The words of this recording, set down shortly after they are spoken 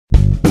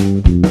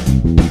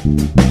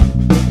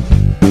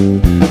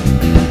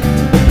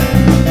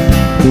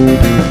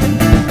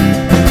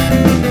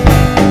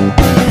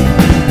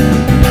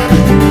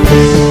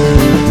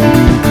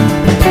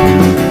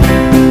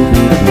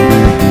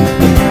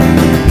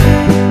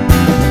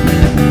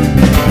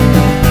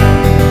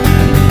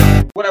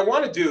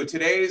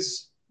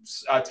today's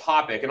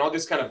topic, and I'll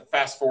just kind of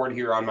fast forward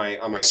here on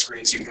my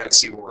screen so you can kind of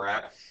see where we're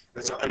at.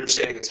 That's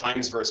understanding the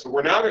times verse. But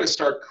we're now going to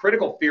start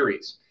critical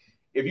theories.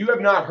 If you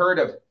have not heard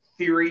of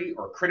theory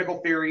or critical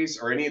theories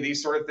or any of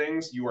these sort of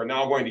things, you are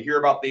now going to hear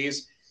about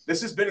these.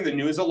 This has been in the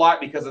news a lot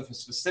because of a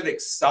specific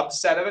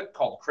subset of it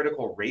called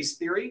critical race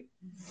theory.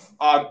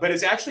 But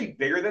it's actually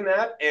bigger than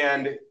that.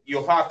 And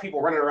you'll have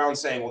people running around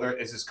saying, well,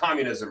 this is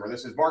communism or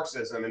this is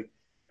Marxism. And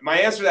my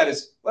answer to that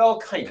is, well,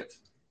 kind of.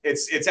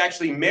 It's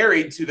actually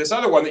married to this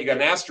other one that you got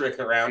an asterisk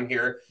around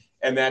here,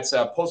 and that's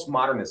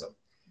postmodernism.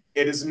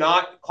 It is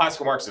not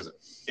classical Marxism.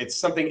 It's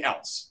something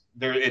else.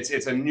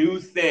 It's a new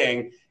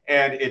thing,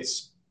 and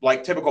it's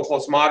like typical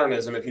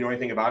postmodernism, if you know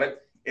anything about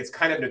it. It's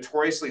kind of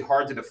notoriously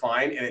hard to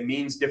define, and it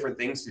means different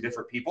things to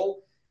different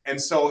people. And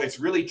so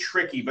it's really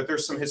tricky, but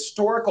there's some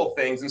historical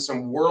things and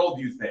some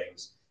worldview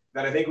things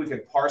that I think we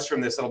can parse from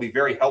this that'll be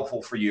very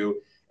helpful for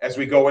you as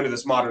we go into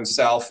this modern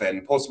self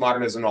and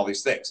postmodernism and all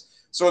these things.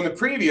 So in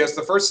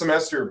the first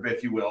semester,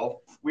 if you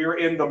will, we were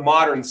in the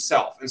modern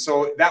self. And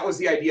so that was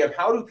the idea of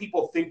how do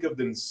people think of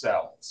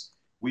themselves?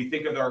 We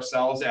think of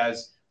ourselves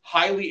as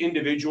highly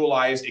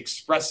individualized,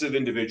 expressive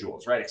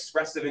individuals, right?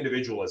 Expressive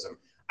individualism.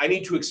 I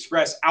need to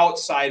express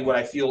outside what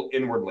I feel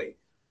inwardly.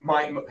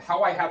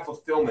 How I have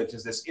fulfillment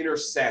is this inner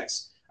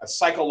sense of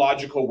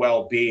psychological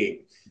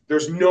well-being.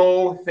 There's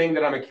no thing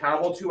that I'm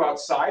accountable to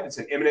outside. It's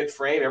an immanent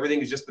frame.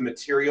 Everything is just the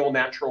material,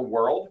 natural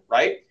world,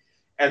 right?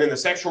 And then the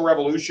sexual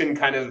revolution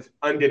kind of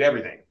undid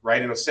everything,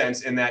 right? In a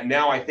sense, in that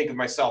now I think of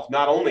myself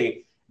not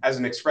only as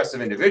an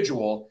expressive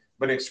individual,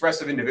 but an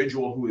expressive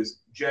individual who is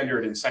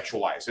gendered and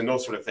sexualized and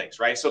those sort of things,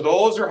 right? So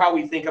those are how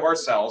we think of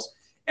ourselves.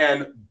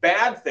 And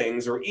bad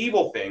things or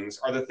evil things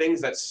are the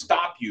things that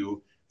stop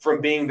you from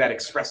being that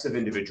expressive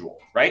individual,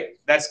 right?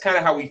 That's kind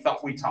of how we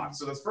thought we taught.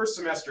 So the first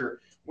semester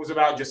was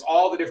about just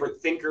all the different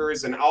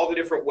thinkers and all the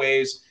different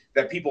ways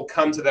that people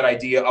come to that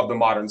idea of the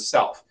modern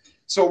self.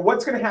 So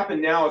what's going to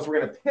happen now is we're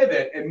going to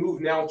pivot and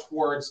move now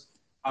towards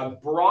a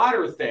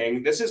broader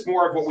thing. This is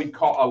more of what we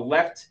call a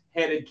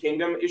left-handed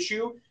kingdom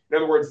issue. In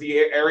other words, the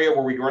area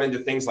where we run into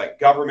things like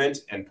government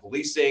and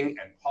policing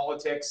and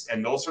politics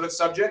and those sort of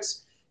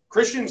subjects.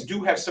 Christians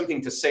do have something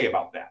to say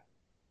about that,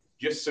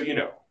 just so you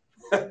know.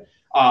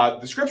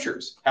 The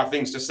scriptures have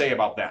things to say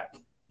about that,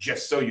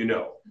 just so you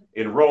know.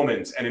 In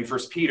Romans and in 1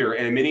 Peter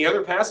and in many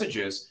other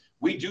passages,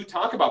 we do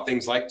talk about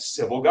things like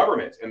civil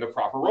government and the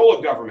proper role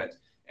of government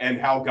and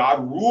how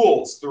God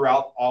rules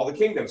throughout all the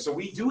kingdom. So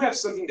we do have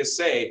something to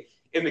say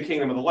in the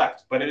kingdom of the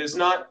left, but it is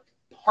not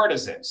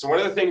partisan. So one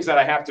of the things that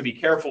I have to be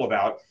careful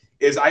about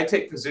is I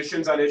take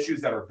positions on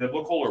issues that are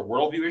biblical or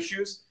worldview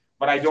issues,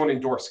 but I don't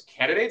endorse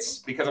candidates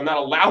because I'm not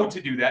allowed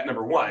to do that,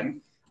 number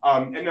one.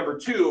 And number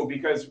two,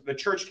 because the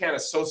church can't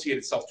associate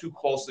itself too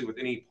closely with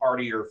any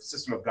party or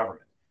system of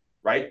government,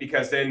 right?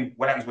 Because then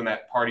what happens when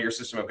that party or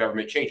system of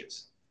government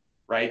changes,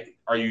 right?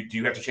 Do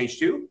you have to change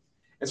too?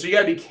 And so you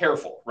got to be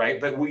careful, right?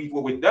 But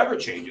what never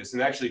changes,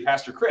 and actually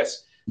Pastor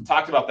Chris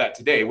talked about that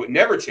today, what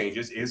never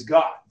changes is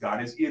God.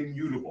 God is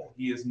immutable.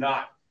 He is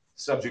not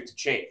subject to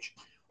change.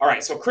 All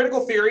right, so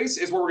critical theories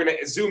is where we're going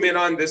to zoom in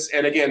on this.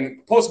 And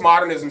again,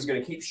 postmodernism is going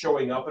to keep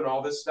showing up in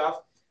all this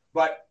stuff.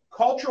 But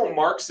cultural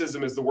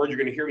Marxism is the word you're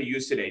going to hear me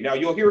use today. Now,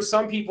 you'll hear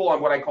some people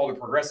on what I call the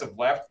progressive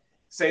left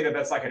say that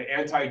that's like an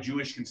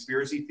anti-Jewish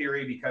conspiracy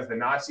theory because the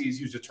Nazis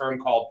used a term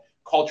called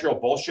cultural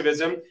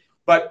Bolshevism.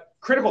 But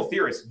critical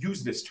theorists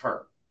use this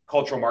term,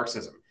 cultural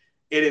Marxism.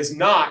 It is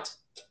not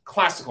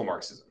classical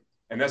Marxism.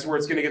 And that's where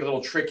it's going to get a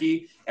little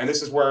tricky. And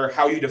this is where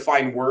how you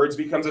define words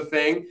becomes a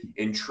thing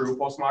in true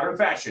postmodern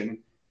fashion.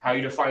 How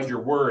you define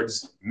your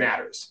words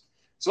matters.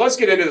 So let's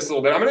get into this a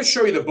little bit. I'm going to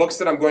show you the books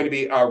that I'm going to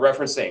be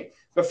referencing.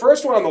 The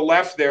first one on the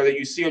left there that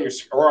you see on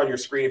your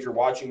screen if you're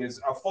watching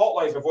is Fault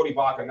Lines of Voddie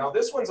Baucham. Now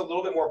this one's a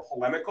little bit more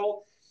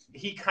polemical.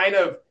 He kind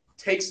of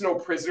takes no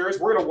prisoners.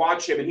 We're going to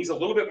watch him, and he's a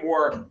little bit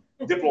more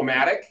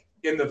diplomatic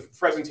in the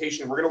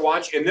presentation we're going to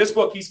watch. In this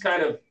book, he's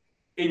kind of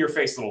in your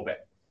face a little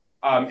bit.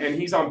 And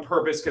he's on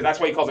purpose because that's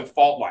why he calls it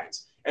Fault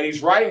Lines. And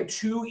he's writing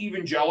to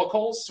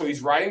evangelicals, so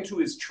he's writing to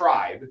his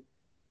tribe.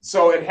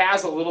 So it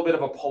has a little bit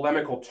of a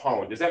polemical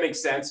tone. Does that make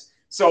sense?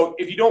 So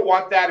if you don't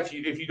want that, if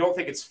you don't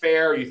think it's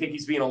fair, or you think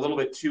he's being a little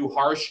bit too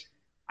harsh,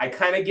 I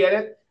kind of get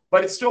it.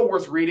 But it's still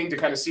worth reading to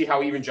kind of see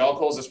how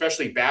evangelicals,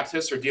 especially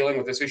Baptists, are dealing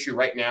with this issue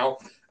right now,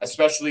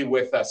 especially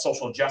with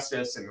social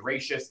justice and the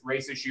race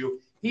issue.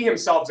 He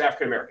himself is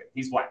African-American.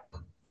 He's black.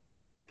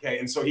 Okay,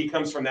 and so he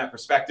comes from that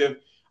perspective.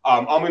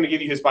 I'm going to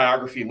give you his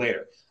biography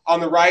later. On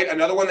the right,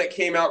 another one that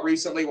came out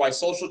recently, Why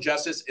Social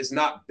Justice is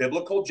Not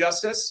Biblical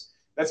Justice.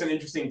 That's an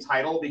interesting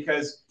title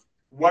because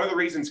one of the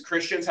reasons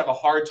Christians have a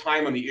hard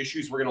time on the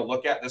issues we're going to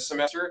look at this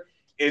semester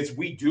is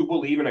we do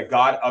believe in a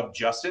God of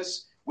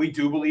justice. We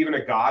do believe in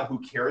a God who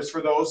cares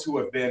for those who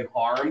have been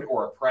harmed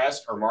or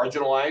oppressed or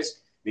marginalized.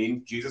 I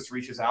mean, Jesus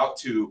reaches out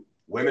to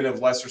women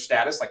of lesser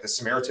status, like the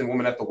Samaritan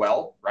woman at the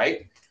well,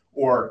 right?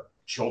 Or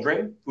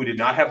children who did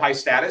not have high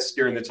status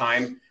during the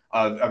time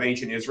of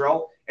ancient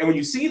Israel. And when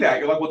you see that,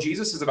 you're like, well,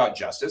 Jesus is about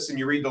justice. And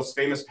you read those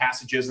famous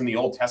passages in the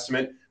Old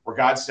Testament where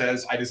God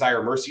says, I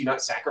desire mercy,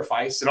 not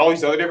sacrifice, and all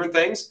these other different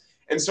things.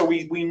 And so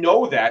we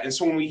know that. And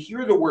so when we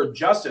hear the word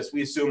justice,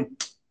 we assume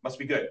must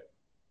be good,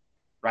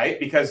 right?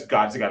 Because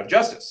God's a God of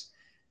justice.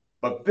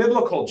 But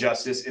biblical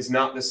justice is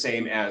not the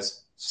same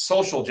as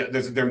social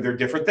justice. They're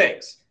different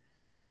things,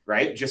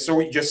 right? Just so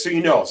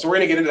you know. So we're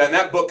going to get into that. And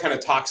that book kind of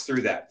talks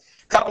through that.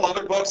 A couple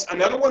other books.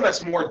 Another one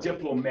that's more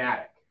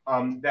diplomatic,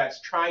 that's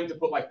trying to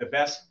put like the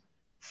best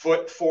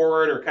foot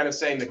forward, or kind of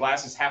saying the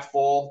glass is half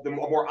full. The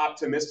more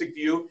optimistic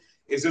view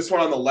is this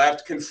one on the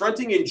left,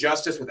 Confronting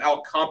Injustice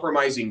Without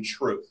Compromising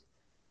Truth.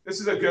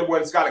 This is a good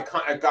one. It's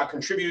got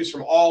contributors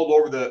from all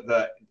over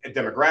the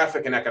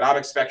demographic and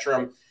economic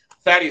spectrum.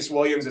 Thaddeus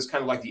Williams is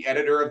kind of like the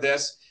editor of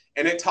this,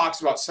 and it talks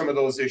about some of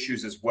those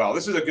issues as well.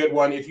 This is a good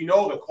one. If you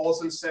know the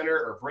Colson Center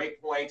or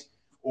Breakpoint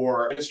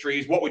or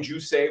Ministries, What Would You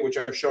Say, which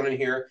I've shown in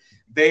here,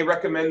 they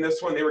recommend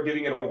this one. They were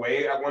giving it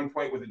away at one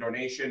point with a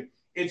donation.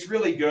 It's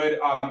really good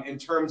in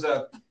terms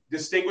of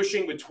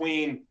distinguishing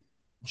between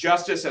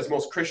justice as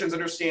most Christians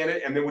understand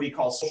it, and then what he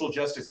calls social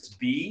justice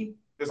B.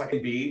 There's like a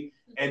B,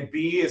 and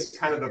B is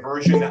kind of the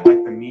version that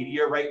like the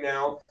media right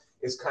now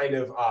is kind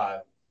of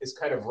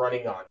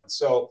running on.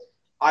 So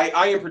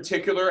I in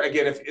particular,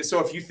 again,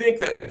 if you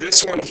think that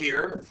this one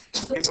here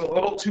is a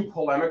little too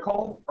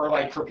polemical, or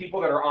like for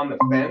people that are on the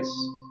fence,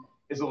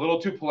 is a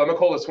little too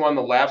polemical, this one on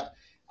the left,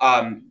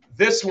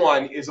 this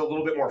one is a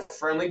little bit more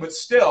friendly, but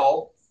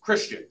still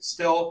Christian,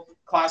 still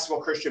classical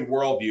Christian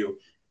worldview,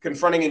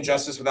 Confronting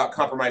Injustice Without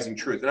Compromising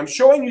Truth. And I'm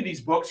showing you these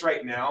books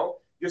right now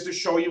just to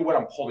show you what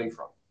I'm pulling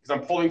from, because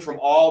I'm pulling from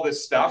all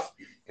this stuff,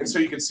 and so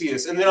you can see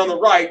this. And then on the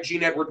right,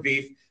 Gene Edward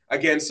Veith.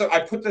 Again, so I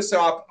put this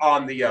up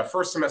on the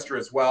first semester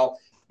as well,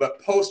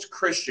 but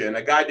Post-Christian,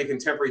 A Guide to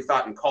Contemporary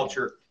Thought and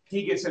Culture,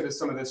 he gets into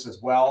some of this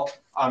as well.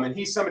 And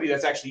he's somebody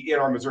that's actually in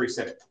our Missouri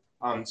Synod.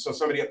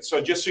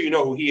 So just so you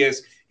know who he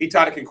is, he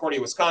taught at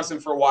Concordia, Wisconsin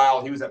for a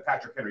while. He was at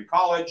Patrick Henry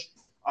College.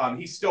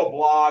 He still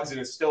blogs and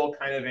is still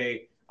kind of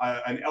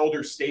an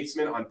elder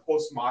statesman on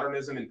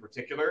postmodernism in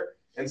particular.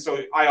 And so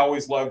I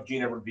always loved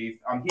Gene Edward Veith.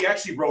 He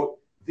actually wrote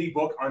the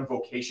book on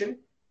vocation,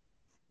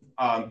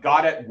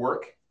 God at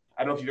Work.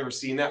 I don't know if you've ever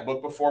seen that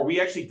book before.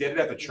 We actually did it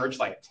at the church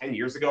like 10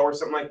 years ago or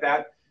something like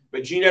that.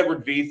 But Gene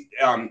Edward Veith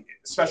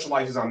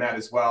specializes on that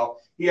as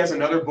well. He has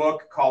another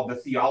book called The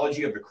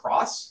Theology of the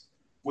Cross,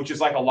 which is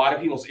like a lot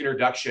of people's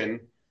introduction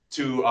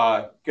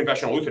to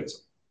confessional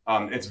Lutheranism.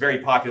 It's very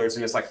popular. It's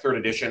in its like third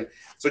edition.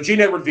 So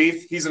Gene Edward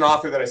Veith, he's an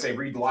author that I say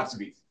read lots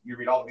of Veith. You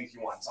read all the Veith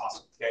you want. It's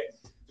awesome. Okay.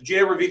 So Gene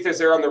Edward Veith is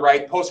there on the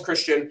right,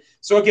 Post-Christian.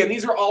 So again,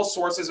 these are all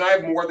sources. And I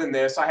have more than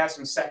this. I have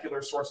some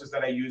secular sources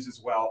that I use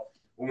as well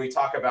when we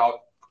talk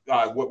about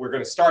what we're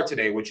going to start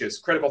today, which is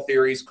critical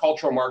theories,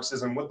 cultural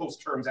Marxism, what those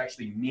terms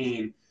actually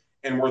mean,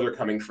 and where they're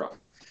coming from.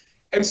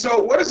 And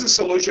so what is the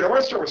solution? I want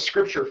to start with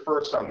Scripture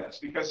first on this,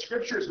 because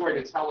Scripture is going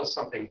to tell us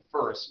something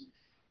first.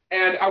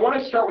 And I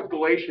want to start with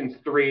Galatians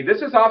 3.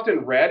 This is often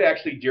read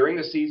actually during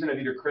the season of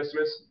either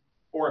Christmas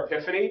or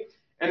Epiphany.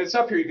 And it's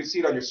up here. You can see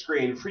it on your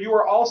screen. For you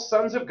are all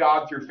sons of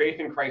God through faith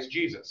in Christ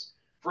Jesus.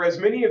 For as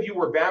many of you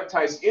were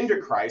baptized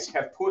into Christ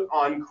have put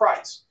on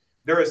Christ.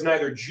 There is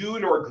neither Jew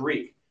nor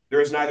Greek.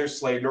 There is neither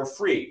slave nor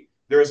free.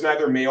 There is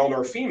neither male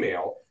nor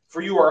female.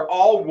 For you are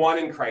all one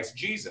in Christ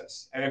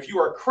Jesus. And if you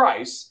are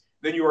Christ,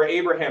 then you are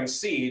Abraham's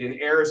seed and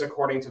heirs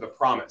according to the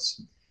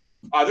promise.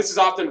 This is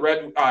often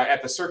read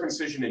at the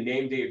circumcision and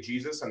name day of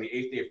Jesus on the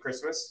 8th day of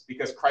Christmas,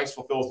 because Christ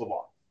fulfills the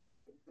law.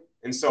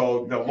 And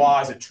so the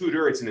law is a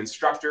tutor, it's an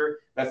instructor.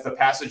 That's the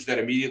passage that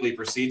immediately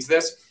precedes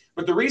this.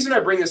 But the reason I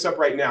bring this up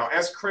right now,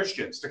 as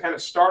Christians, to kind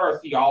of start our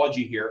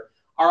theology here,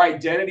 our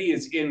identity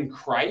is in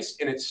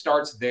Christ, and it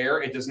starts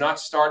there. It does not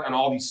start on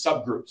all these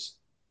subgroups.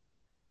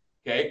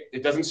 Okay?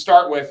 It doesn't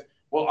start with,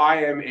 well, I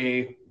am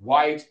a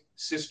white,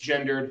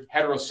 cisgendered,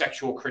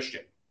 heterosexual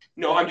Christian.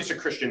 No, I'm just a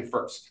Christian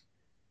first.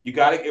 You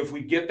got to, if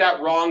we get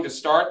that wrong to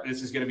start,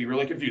 this is going to be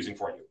really confusing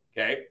for you.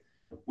 Okay?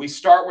 We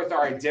start with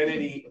our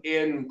identity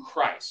in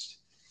Christ.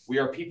 We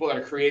are people that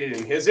are created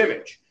in his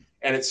image,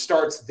 and it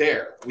starts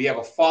there. We have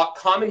a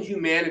common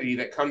humanity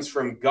that comes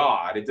from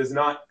God. It does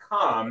not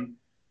come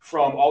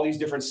from all these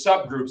different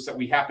subgroups that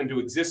we happen to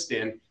exist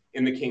in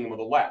the kingdom of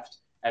the left.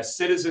 As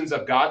citizens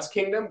of God's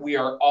kingdom, we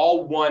are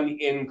all one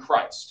in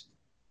Christ.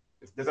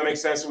 Does that make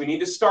sense? So we need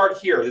to start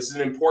here. This is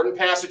an important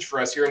passage for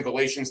us here in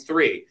Galatians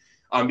 3,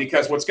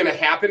 because what's going to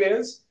happen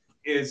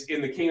is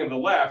in the kingdom of the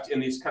left,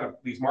 in these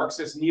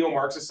Marxist,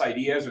 neo-Marxist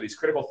ideas, or these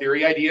critical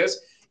theory ideas,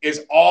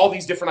 is all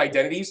these different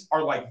identities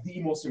are like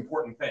the most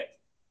important thing.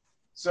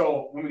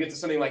 So when we get to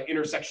something like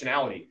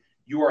intersectionality,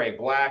 you are a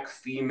black,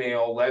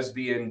 female,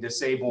 lesbian,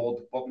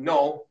 disabled. Oh,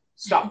 no,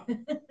 stop.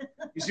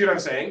 You see what I'm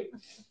saying?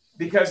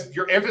 Because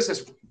your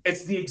emphasis,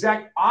 it's the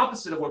exact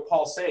opposite of what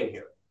Paul's saying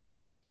here,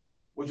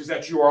 which is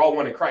that you are all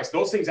one in Christ.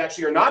 Those things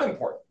actually are not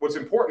important. What's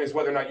important is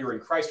whether or not you're in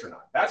Christ or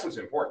not. That's what's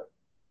important.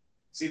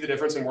 See the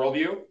difference in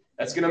worldview?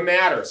 That's going to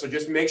matter. So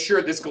just make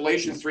sure this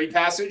Galatians 3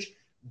 passage,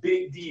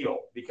 big deal,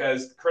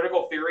 because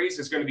critical theories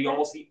is going to be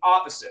almost the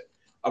opposite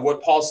of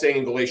what Paul's saying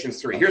in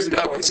Galatians 3. Here's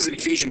another one. This is in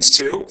Ephesians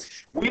 2.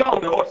 We all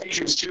know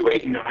Ephesians 2,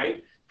 8, and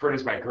 9. For it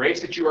is by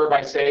grace that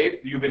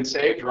you've been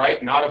saved,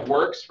 right? Not of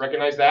works.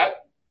 Recognize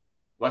that?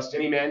 Lest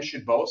any man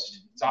should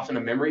boast. It's often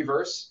a memory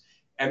verse.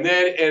 And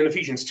then in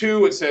Ephesians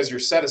 2, it says you're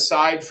set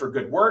aside for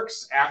good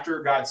works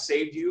after God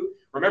saved you.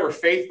 Remember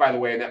faith, by the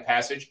way, in that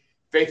passage.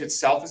 Faith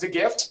itself is a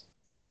gift,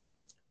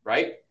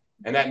 right?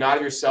 And that not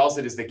of yourselves,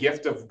 it is the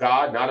gift of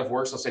God, not of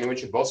works, lest anyone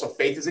should boast. So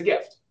faith is a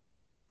gift.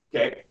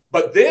 Okay?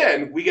 But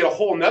then we get a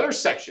whole nother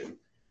section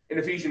in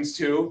Ephesians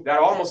 2 that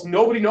almost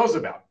nobody knows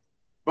about.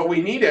 But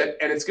we need it,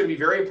 and it's going to be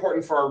very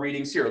important for our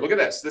readings here. Look at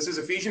this. This is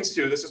Ephesians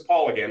 2. This is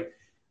Paul again.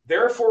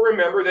 Therefore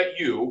remember that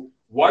you,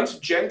 once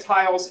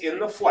Gentiles in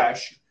the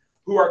flesh,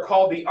 who are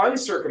called the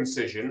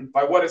uncircumcision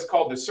by what is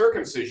called the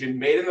circumcision,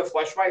 made in the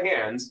flesh by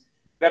hands,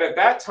 that at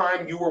that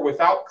time you were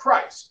without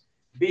Christ,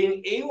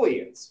 being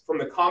aliens from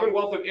the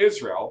commonwealth of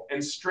Israel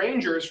and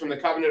strangers from the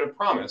covenant of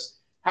promise,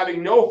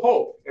 having no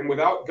hope and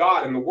without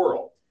God in the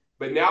world.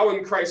 But now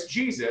in Christ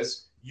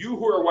Jesus, you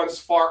who were once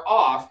far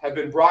off have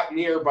been brought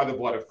near by the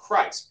blood of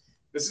Christ.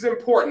 This is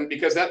important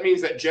because that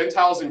means that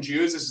Gentiles and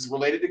Jews, this is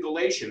related to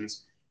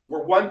Galatians,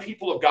 we're one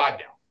people of God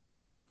now.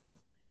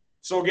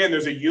 So again,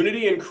 there's a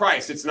unity in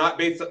Christ. It's not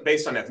based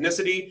on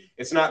ethnicity.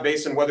 It's not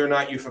based on whether or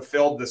not you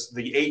fulfilled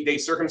the 8-day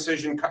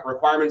circumcision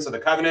requirements of the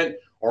covenant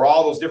or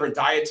all those different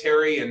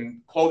dietary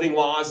and clothing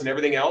laws and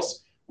everything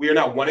else. We are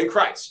now one in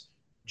Christ.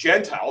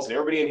 Gentiles, and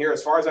everybody in here,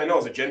 as far as I know,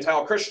 is a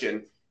Gentile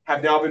Christian,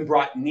 have now been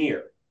brought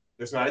near.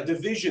 There's not a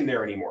division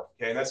there anymore.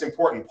 Okay, and that's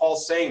important.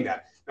 Paul's saying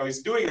that. Now,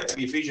 he's doing that to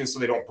the Ephesians so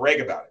they don't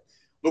brag about it.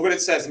 Look what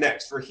it says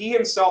next. For he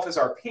himself is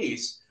our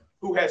peace,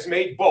 who has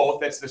made both,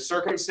 that's the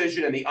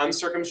circumcision and the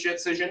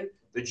uncircumcision,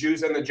 the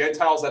Jews and the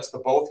Gentiles, that's the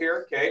both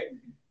here, okay?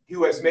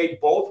 Who has made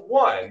both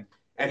one,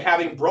 and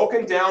having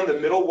broken down the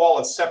middle wall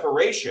of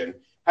separation,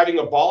 having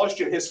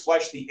abolished in his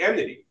flesh the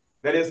enmity,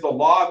 that is the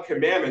law of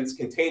commandments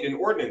contained in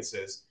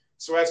ordinances,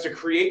 so as to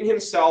create in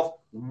himself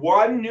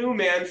one new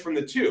man from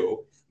the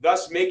two,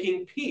 thus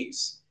making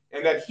peace,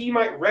 and that he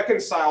might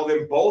reconcile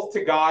them both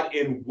to God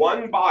in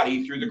one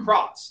body through the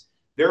cross,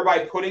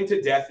 thereby putting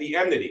to death the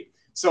enmity.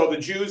 So the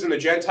Jews and the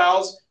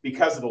Gentiles,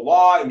 because of the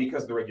law and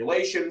because of the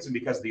regulations and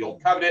because of the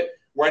old covenant,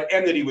 were at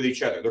enmity with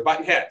each other. They're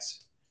butting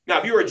heads. Now,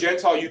 if you were a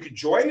Gentile, you could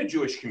join the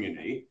Jewish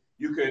community.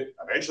 You could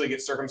eventually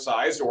get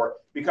circumcised or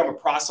become a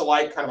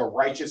proselyte, kind of a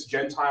righteous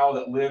Gentile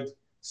that lived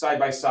side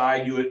by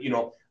side. You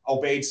would,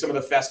 obeyed some of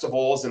the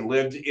festivals and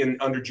lived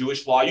under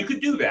Jewish law. You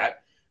could do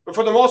that. But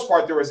for the most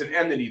part, there was an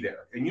enmity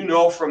there. And you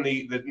know from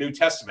the New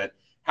Testament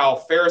how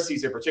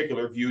Pharisees in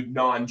particular viewed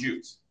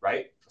non-Jews,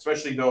 right?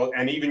 Especially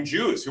and even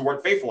Jews who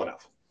weren't faithful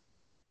enough.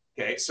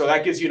 Okay, so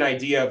that gives you an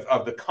idea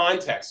of the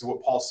context of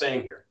what Paul's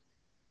saying here.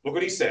 Look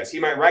what he says. He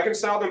might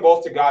reconcile them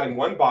both to God in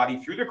one body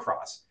through the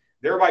cross,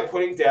 thereby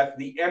putting death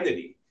the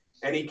enmity.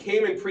 And he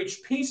came and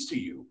preached peace to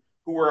you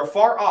who were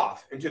afar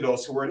off and to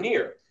those who were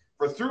near.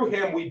 For through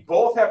him we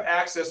both have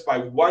access by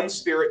one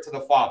Spirit to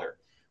the Father.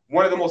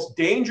 One of the most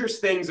dangerous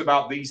things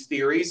about these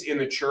theories in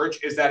the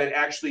church is that it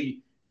actually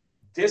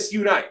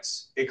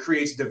disunites. It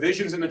creates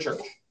divisions in the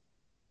church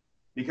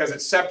because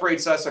it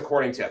separates us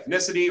according to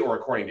ethnicity or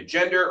according to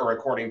gender or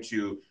according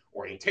to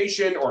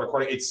orientation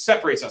or it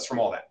separates us from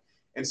all that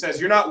and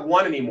says you're not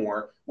one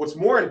anymore. What's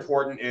more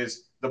important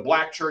is the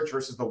black church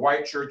versus the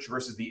white church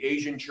versus the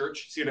Asian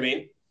church. See what I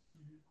mean?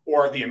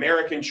 Or the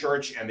American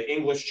church and the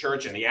English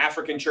church and the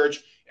African church.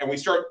 And we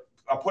start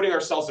putting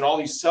ourselves in all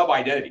these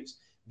sub-identities.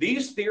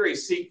 These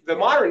theories the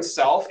modern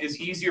self is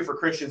easier for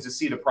Christians to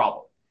see the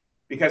problem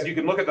because you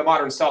can look at the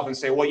modern self and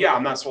say, well, yeah,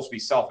 I'm not supposed to be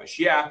selfish.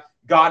 Yeah,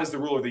 God is the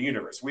ruler of the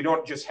universe. We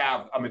don't just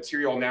have a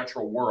material,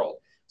 natural world.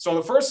 So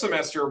the first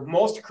semester,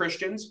 most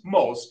Christians,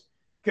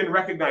 can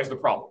recognize the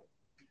problem.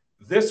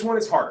 This one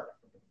is harder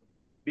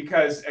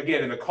because,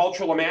 again, in the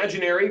cultural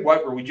imaginary,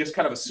 where we just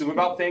kind of assume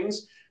about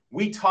things,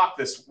 we talk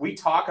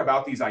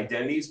about these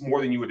identities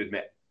more than you would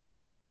admit.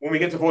 When we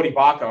get to Voddie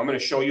Baucham, I'm going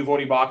to show you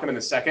Voddie Baucham in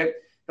a second.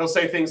 He'll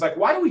say things like,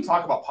 why do we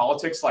talk about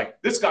politics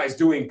like this guy's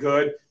doing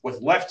good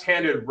with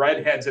left-handed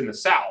redheads in the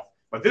South,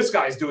 but this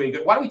guy's doing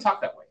good? Why do we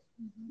talk that way?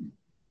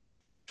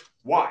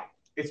 Why?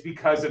 It's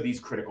because of these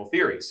critical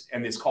theories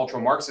and these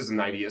cultural Marxism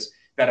ideas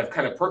that have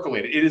kind of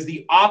percolated. It is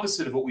the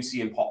opposite of what we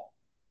see in Paul,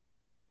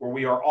 where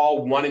we are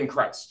all one in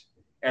Christ.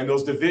 And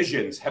those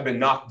divisions have been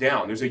knocked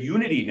down. There's a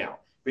unity now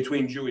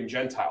between Jew and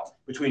Gentile,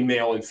 between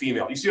male and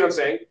female. You see what I'm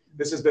saying?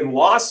 This has been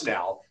lost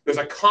now. There's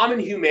a common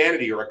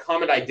humanity or a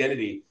common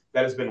identity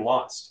that has been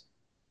lost.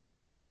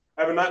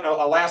 I have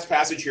a last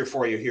passage here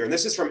for you here, and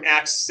this is from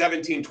Acts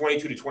 17,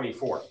 22 to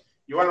 24.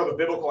 You want to know the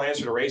biblical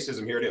answer to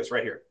racism? Here it is,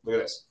 right here. Look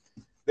at this.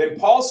 Then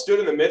Paul stood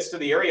in the midst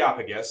of the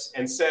Areopagus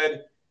and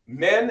said,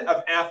 Men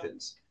of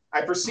Athens,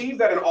 I perceive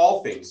that in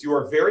all things you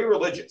are very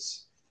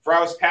religious, for I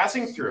was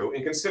passing through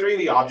and considering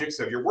the objects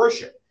of your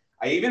worship.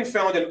 I even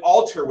found an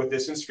altar with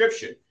this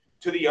inscription,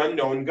 To the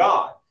unknown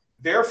God.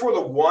 Therefore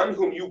the one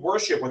whom you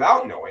worship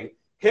without knowing,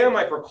 him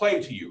I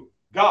proclaim to you,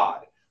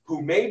 God,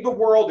 who made the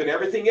world and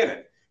everything in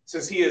it,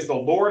 since he is the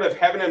Lord of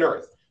heaven and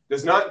earth,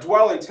 does not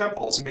dwell in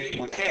temples made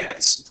with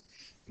hands,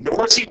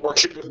 nor is he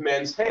worshipped with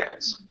men's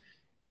hands,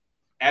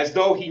 as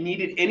though he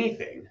needed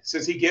anything,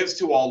 since he gives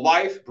to all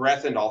life,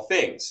 breath, and all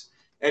things.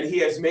 And he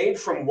has made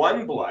from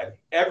one blood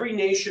every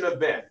nation of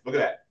men. Look at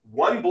that.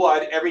 One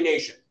blood, every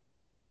nation.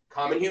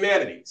 Common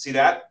humanity. See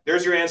that?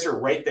 There's your answer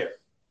right there.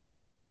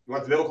 You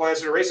want the biblical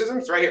answer to racism?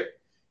 It's right here.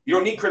 You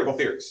don't need critical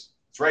theories.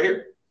 It's right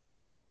here.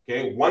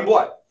 Okay, one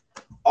blood.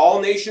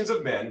 All nations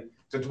of men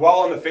to dwell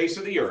on the face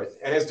of the earth,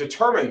 and has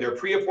determined their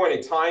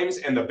pre-appointed times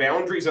and the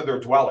boundaries of their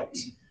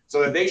dwellings, so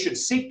that they should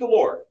seek the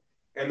Lord,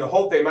 and the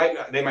hope they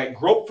might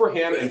grope for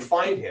him and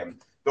find him,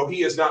 though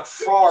he is not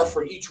far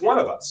from each one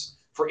of us.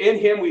 For in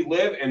him we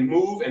live and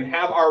move and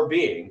have our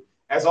being,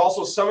 as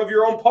also some of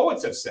your own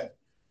poets have said,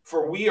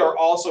 for we are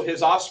also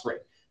his offspring.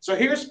 So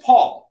here's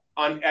Paul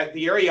at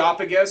the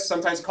Areopagus,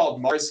 sometimes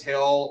called Mars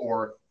Hill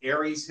or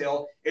Ares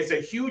Hill. It's a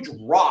huge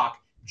rock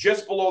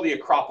just below the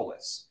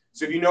Acropolis.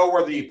 So if you know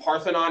where the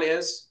Parthenon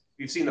is,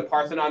 you've seen the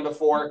Parthenon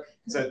before,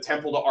 it's a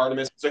temple to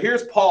Artemis. So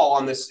here's Paul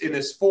in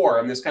this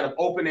forum, this kind of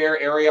open air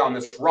area on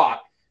this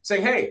rock,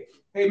 saying, hey,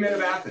 men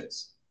of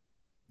Athens,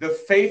 the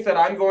faith that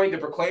I'm going to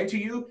proclaim to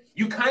you,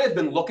 you kind of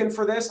been looking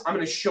for this. I'm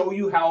going to show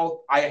you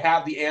how I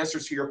have the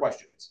answers to your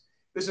questions.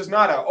 This is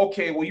not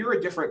okay, well, you're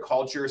a different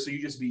culture, so you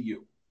just be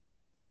you.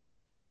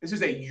 This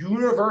is a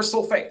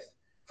universal faith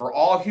for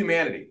all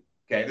humanity.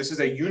 Okay, this is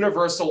a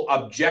universal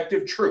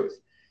objective truth.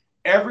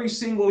 Every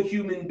single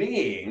human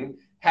being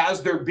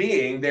has their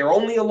being. They're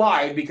only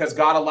alive because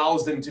God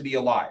allows them to be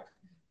alive.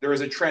 There is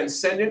a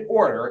transcendent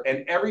order,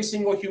 and every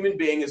single human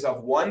being is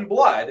of one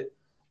blood,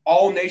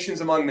 all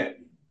nations among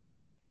men.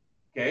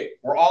 Okay,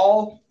 we're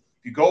all,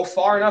 if you go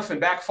far enough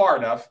and back far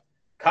enough,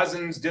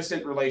 cousins,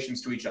 distant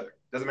relations to each other.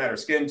 Doesn't matter,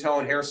 skin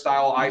tone,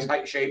 hairstyle, eyes,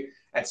 height, shape.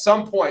 At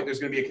some point, there's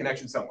going to be a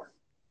connection somewhere.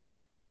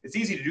 It's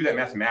easy to do that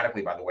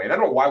mathematically, by the way. And I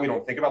don't know why we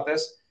don't think about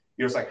this.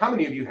 You know, it's like, how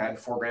many of you had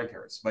 4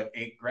 grandparents, but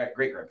 8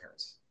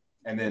 great-grandparents?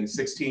 And then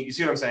 16, you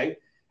see what I'm saying?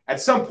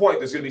 At some point,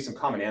 there's going to be some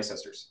common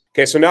ancestors.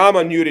 Okay, so now I'm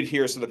unmuted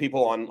here so the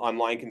people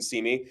online can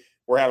see me.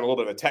 We're having a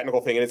little bit of a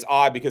technical thing, and it's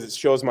odd because it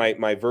shows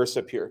my verse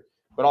up here.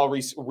 But I'll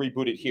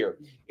reboot it here.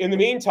 In the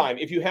meantime,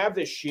 if you have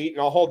this sheet,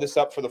 and I'll hold this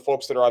up for the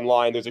folks that are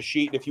online, there's a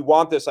sheet. And if you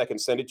want this, I can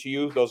send it to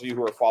you, those of you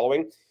who are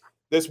following.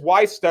 This,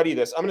 why study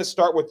this? I'm going to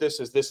start with this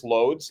as this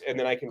loads, and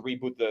then I can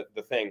reboot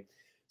the thing.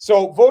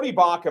 So Voddie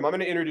Baucham, I'm going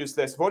to introduce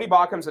this. Voddie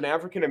Baucham's an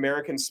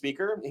African-American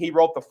speaker. He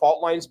wrote the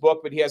Fault Lines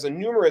book, but he has a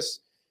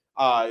numerous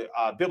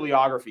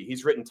bibliography.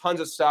 He's written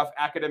tons of stuff,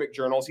 academic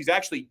journals. He's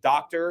actually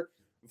Dr.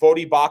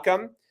 Voddie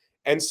Baucham.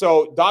 And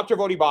so Dr.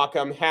 Voddie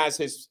Baucham has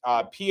his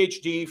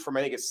PhD from,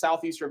 I think it's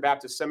Southeastern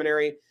Baptist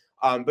Seminary,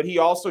 but he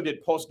also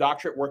did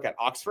postdoctorate work at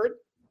Oxford.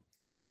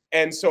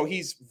 And so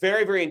he's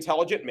very, very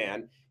intelligent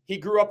man. He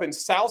grew up in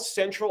South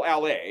Central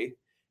LA,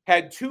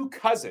 had 2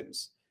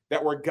 cousins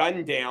that were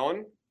gunned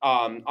down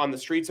on the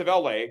streets of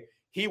LA.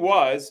 He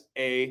was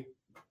a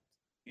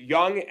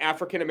young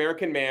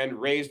African-American man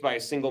raised by a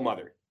single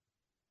mother.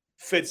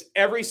 Fits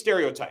every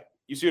stereotype.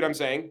 You see what I'm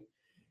saying?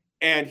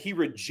 And he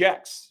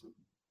rejects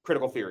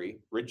critical theory,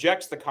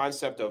 rejects the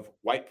concept of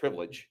white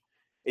privilege.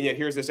 And yet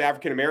here's this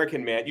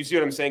African-American man. You see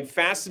what I'm saying?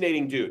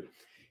 Fascinating dude.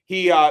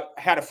 He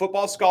had a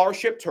football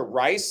scholarship to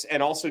Rice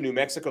and also New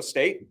Mexico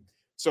State.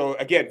 So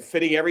again,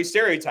 fitting every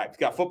stereotype. He's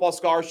got football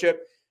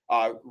scholarship,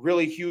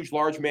 really huge,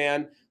 large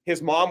man.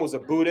 His mom was a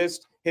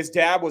Buddhist. His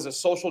dad was a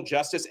social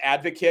justice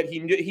advocate.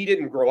 He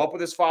didn't grow up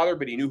with his father,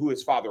 but he knew who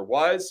his father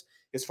was.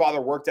 His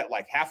father worked at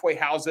like halfway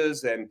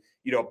houses and,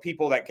 you know,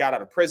 people that got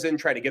out of prison,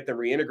 trying to get them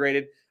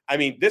reintegrated. I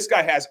mean, this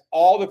guy has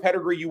all the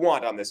pedigree you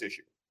want on this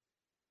issue.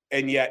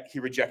 And yet he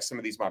rejects some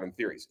of these modern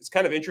theories. It's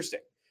kind of interesting.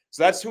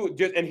 So that's who,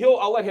 and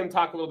I'll let him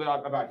talk a little bit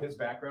about his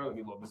background. Let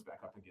me load this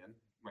back up again.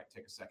 Might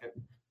take a second.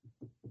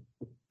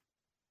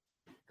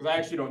 Because I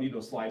actually don't need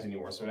those slides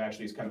anymore. So it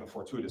actually is kind of a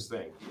fortuitous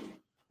thing.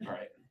 All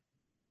right.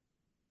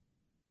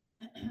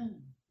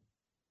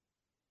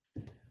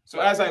 So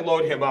as I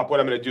load him up,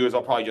 what I'm going to do is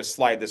I'll probably just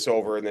slide this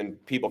over and then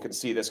people can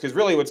see this. Because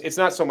really it's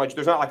not so much,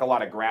 there's not like a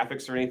lot of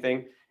graphics or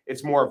anything.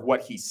 It's more of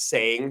what he's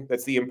saying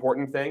that's the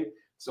important thing.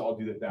 So I'll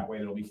do it that way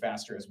and it'll be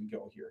faster as we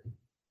go here.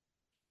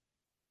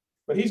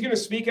 But he's going to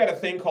speak at a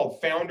thing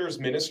called Founders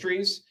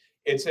Ministries.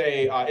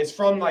 It's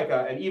from like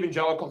an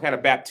evangelical kind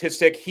of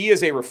Baptistic. He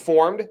is a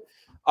Reformed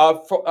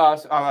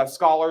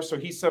scholar, so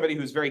he's somebody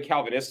who's very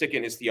Calvinistic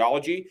in his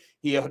theology.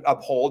 He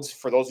upholds,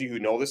 for those of you who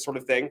know this sort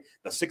of thing,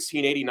 the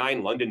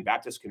 1689 London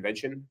Baptist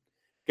Confession.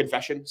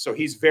 So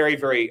he's very,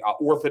 very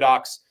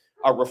orthodox,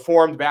 a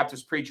Reformed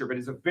Baptist preacher, but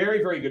is a very,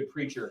 very good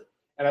preacher.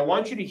 And I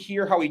want you to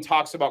hear how he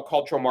talks about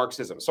cultural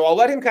Marxism. So I'll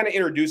let him kind of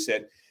introduce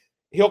it.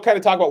 He'll kind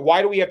of talk about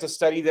why do we have to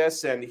study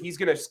this, and he's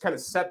going to kind of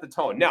set the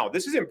tone. Now,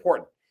 this is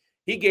important.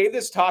 He gave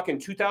this talk in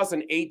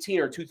 2018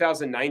 or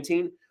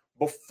 2019,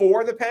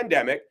 before the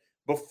pandemic,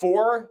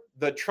 before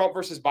the Trump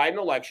versus Biden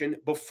election,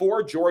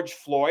 before George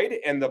Floyd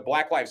and the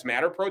Black Lives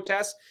Matter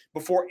protests,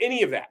 before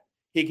any of that.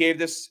 He gave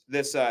this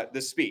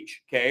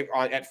speech, okay,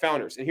 at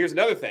Founders. And here's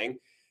another thing,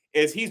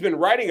 is he's been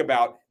writing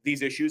about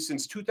these issues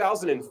since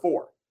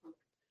 2004.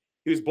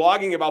 He was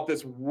blogging about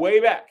this way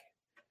back.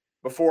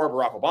 before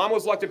Barack Obama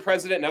was elected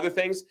president and other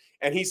things.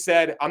 And he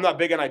said, I'm not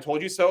big on I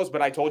told you so's,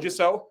 but I told you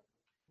so.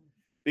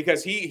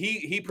 Because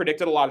he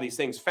predicted a lot of these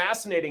things.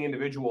 Fascinating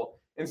individual.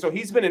 And so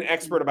he's been an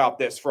expert about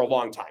this for a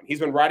long time. He's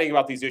been writing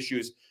about these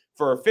issues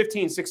for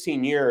 15,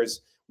 16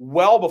 years,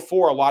 well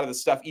before a lot of the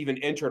stuff even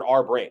entered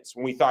our brains.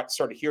 When we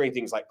started hearing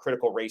things like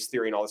critical race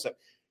theory and all this stuff,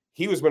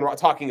 he was been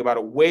talking about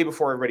it way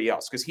before everybody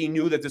else because he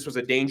knew that this was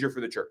a danger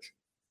for the church.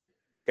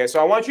 Okay,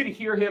 so I want you to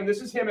hear him.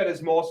 This is him at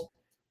his most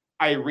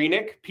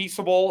irenic,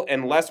 peaceable,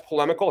 and less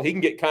polemical. He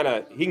can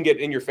get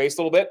in your face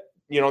a little bit,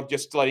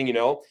 just letting you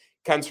know.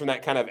 Comes from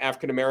that kind of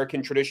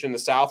African-American tradition in the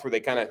South where they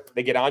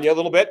get on you a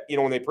little bit,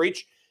 when they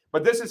preach.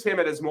 But this is him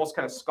at his most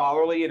kind of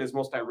scholarly and his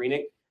most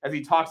irenic as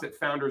he talks at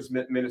Founders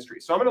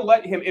Ministry. So I'm going to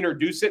let him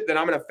introduce it. Then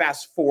I'm going to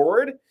fast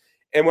forward.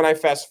 And when I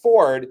fast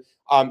forward,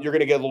 you're going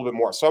to get a little bit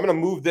more. So I'm going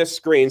to move this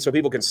screen so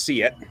people can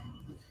see it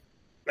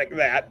like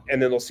that.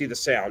 And then they'll see the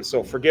sound.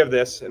 So forgive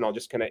this. And I'll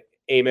just kind of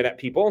aim it at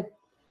people.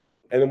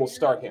 And then we'll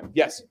start him.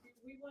 Yes.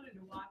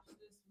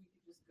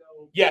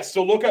 Yes,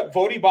 so look up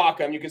Voddie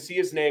Baucham. You can see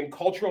his name,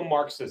 Cultural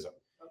Marxism.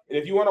 And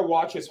if you want to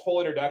watch his whole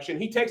introduction,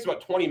 he takes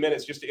about 20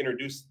 minutes just to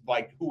introduce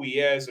who he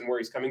is and where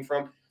he's coming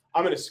from.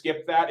 I'm going to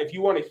skip that. If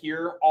you want to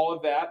hear all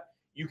of that,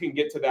 you can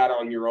get to that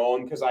on your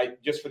own because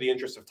just for the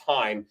interest of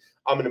time,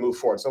 I'm going to move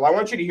forward. So I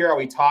want you to hear how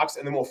he talks,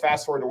 and then we'll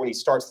fast forward to when he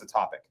starts the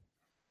topic.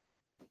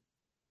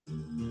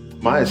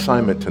 My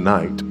assignment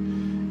tonight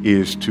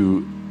is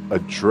to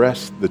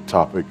address the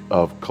topic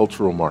of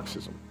cultural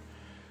Marxism.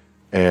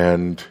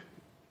 And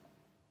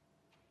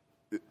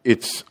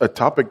it's a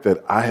topic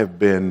that I have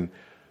been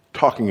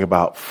talking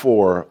about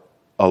for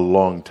a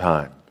long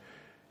time.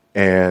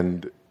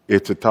 And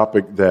it's a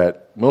topic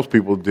that most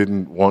people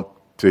didn't want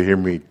to hear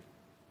me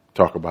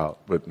talk about.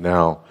 But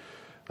now,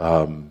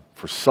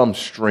 for some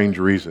strange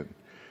reason,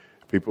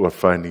 people are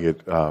finding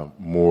it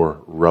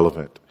more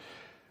relevant.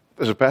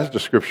 There's a passage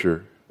of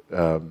scripture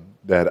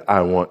that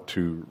I want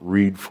to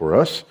read for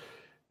us.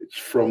 It's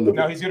from the...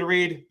 Now he's going to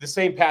read the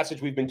same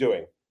passage we've been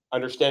doing.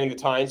 Understanding the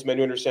times, men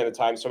who understand the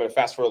times. So I'm going to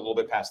fast forward a little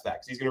bit past that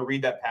because he's going to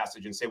read that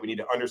passage and say we need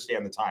to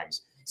understand the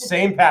times.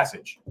 Same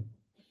passage.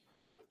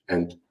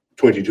 And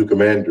 22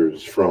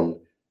 commanders from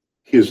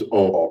his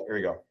own. Here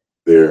we go.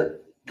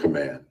 Their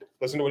command.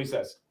 Listen to what he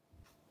says.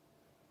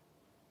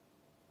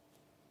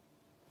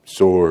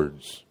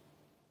 Swords,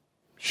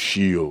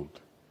 shield,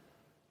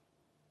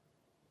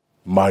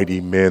 mighty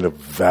men of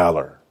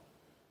valor.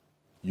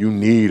 You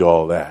need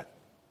all that.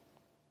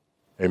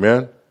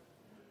 Amen?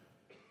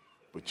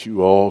 But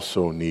you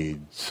also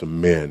need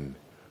some men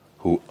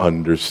who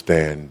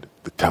understand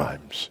the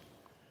times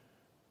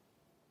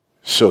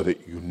so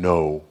that you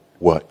know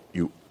what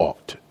you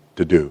ought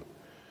to do.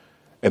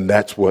 And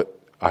that's what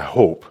I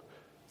hope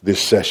this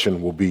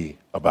session will be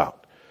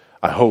about.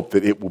 I hope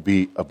that it will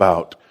be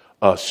about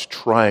us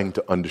trying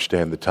to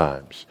understand the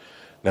times.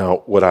 Now,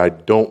 what I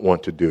don't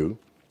want to do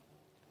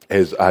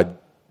is I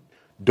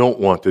don't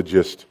want to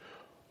just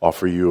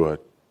offer you a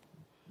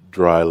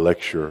dry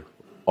lecture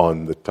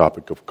on the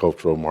topic of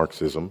cultural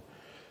Marxism,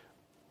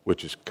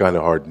 which is kind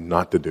of hard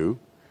not to do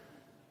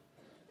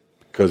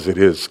because it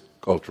is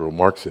cultural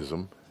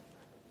Marxism.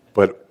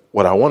 But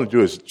what I want to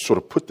do is sort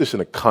of put this in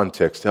a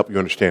context to help you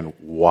understand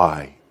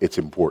why it's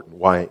important,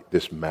 why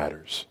this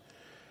matters.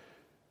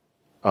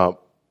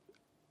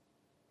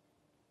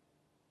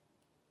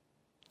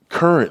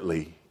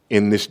 Currently,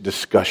 in this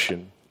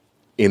discussion,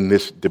 in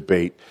this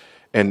debate,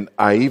 and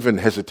I even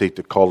hesitate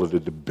to call it a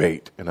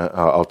debate, and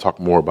I'll talk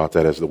more about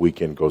that as the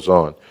weekend goes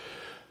on.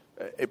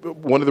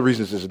 One of the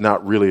reasons it's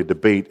not really a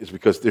debate is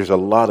because there's a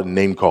lot of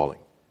name-calling,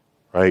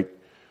 right?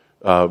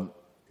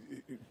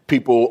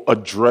 People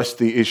address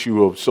the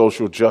issue of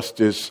social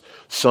justice.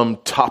 Some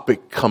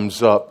topic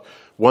comes up.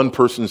 One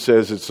person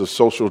says it's a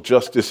social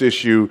justice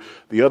issue.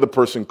 The other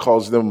person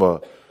calls them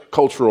a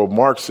cultural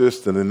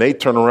Marxist, and then they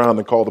turn around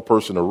and call the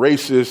person a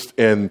racist,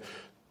 and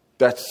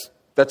that's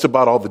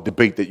about all the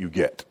debate that you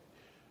get.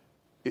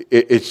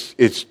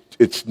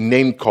 It's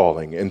name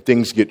calling, and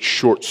things get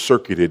short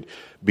circuited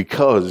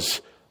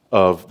because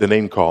of the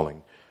name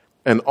calling,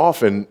 and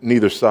often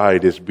neither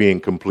side is being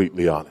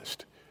completely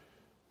honest,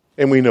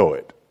 and we know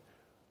it.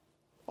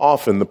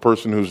 Often the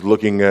person who's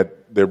looking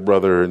at their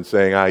brother and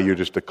saying, you're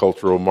just a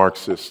cultural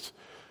Marxist,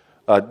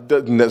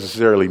 doesn't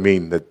necessarily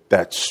mean that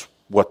that's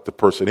what the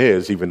person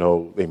is, even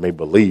though they may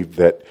believe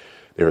that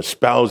they're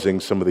espousing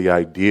some of the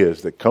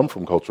ideas that come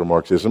from cultural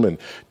Marxism. And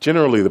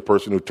generally the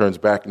person who turns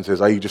back and says,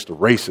 you're just a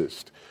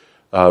racist,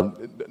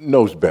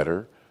 knows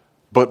better.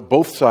 But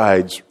both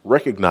sides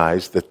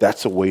recognize that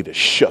that's a way to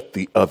shut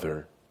the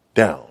other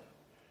down.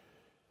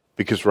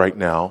 Because right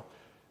now,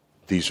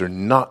 these are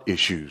not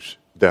issues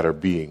that are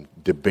being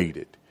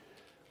debated.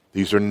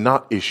 These are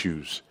not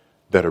issues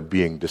that are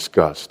being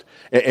discussed.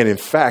 And in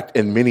fact,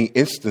 in many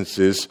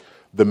instances,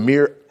 the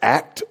mere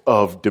act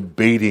of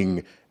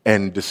debating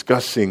and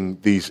discussing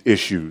these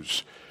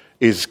issues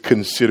is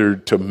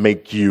considered to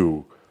make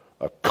you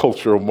a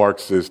cultural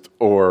Marxist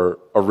or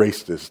a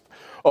racist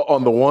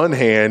On the one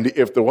hand,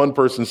 if the one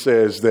person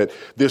says that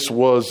this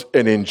was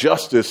an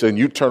injustice and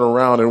you turn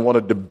around and want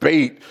to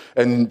debate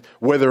and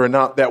whether or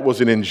not that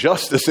was an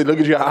injustice, they look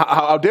at you,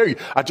 how dare you?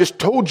 I just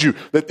told you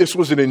that this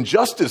was an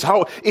injustice.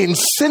 How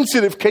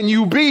insensitive can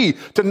you be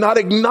to not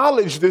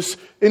acknowledge this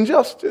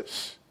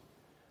injustice?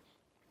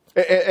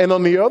 And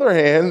on the other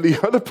hand,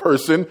 the other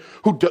person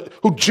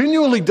who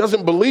genuinely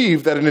doesn't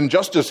believe that an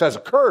injustice has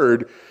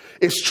occurred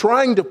is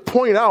trying to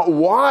point out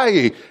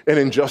why an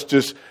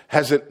injustice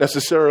hasn't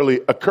necessarily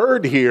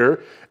occurred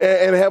here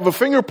and have a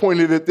finger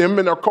pointed at them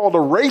and are called a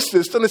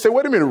racist. And they say,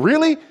 wait a minute,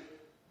 really?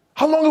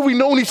 How long have we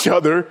known each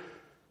other?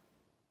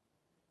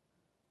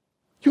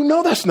 You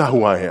know that's not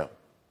who I am.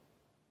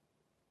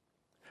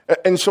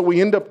 And so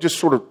we end up just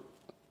sort of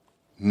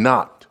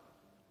not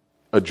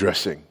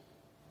addressing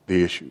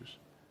the issues,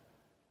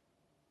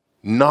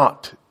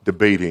 not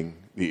debating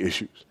the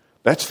issues.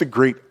 That's the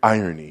great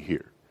irony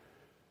here.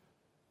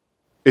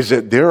 Is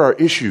that there are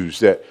issues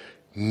that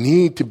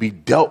need to be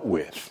dealt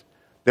with,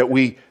 that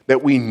we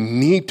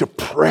need to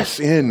press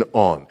in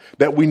on,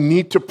 that we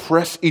need to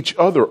press each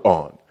other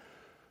on.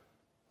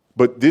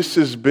 But this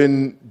has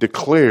been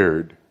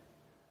declared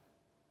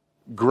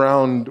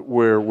ground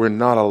where we're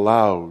not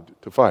allowed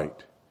to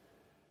fight,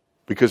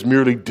 because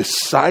merely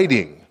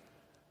deciding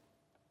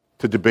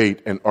to debate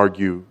and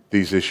argue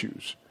these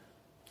issues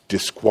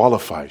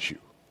disqualifies you.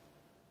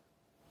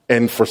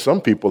 And for some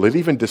people, it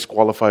even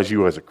disqualifies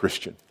you as a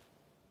Christian.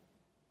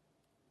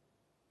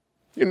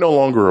 You're no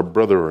longer a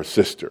brother or a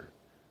sister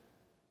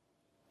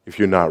if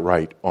you're not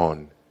right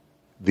on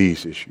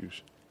these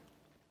issues.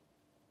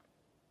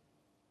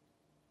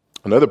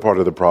 Another part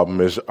of the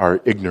problem is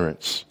our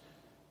ignorance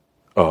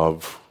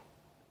of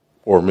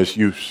or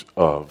misuse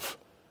of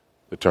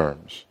the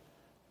terms,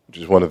 which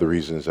is one of the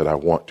reasons that I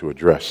want to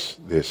address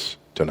this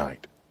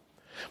tonight.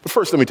 But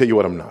first, let me tell you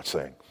what I'm not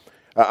saying.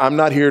 I'm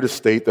not here to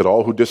state that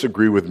all who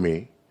disagree with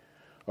me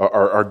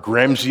are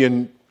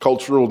Gramscian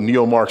cultural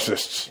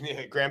neo-Marxists.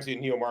 Yeah, Gramscian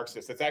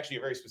neo-Marxists. That's actually a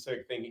very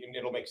specific thing, and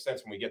it'll make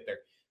sense when we get there.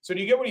 So do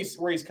you get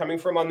where he's coming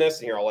from on this?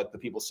 Here, I'll let the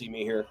people see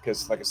me here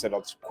because, like I said,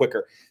 it's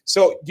quicker.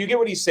 So do you get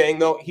what he's saying,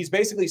 though? He's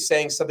basically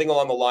saying something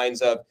along the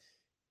lines of,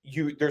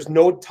 there's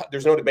no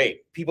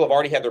debate. People have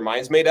already had their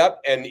minds made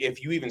up, and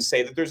if you even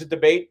say that there's a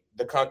debate,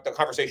 the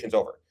conversation's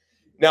over.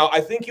 Now,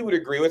 I think you would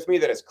agree with me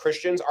that as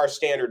Christians, our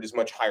standard is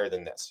much higher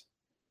than this.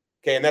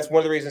 Okay, and that's one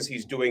of the reasons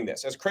he's doing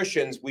this. As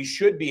Christians, we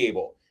should be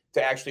able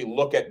to actually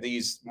look at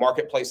these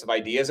marketplace of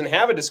ideas and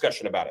have a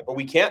discussion about it, but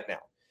we can't now,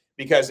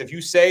 because if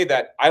you say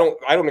that I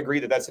don't agree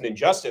that that's an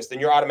injustice, then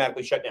you're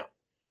automatically shut down.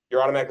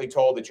 You're automatically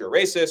told that you're a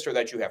racist or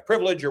that you have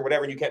privilege or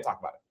whatever, and you can't talk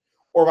about it.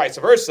 Or vice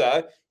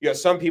versa, you have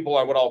some people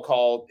on what I'll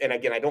call, and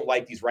again, I don't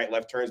like these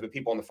right-left turns, but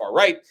people on the far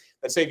right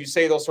that say if you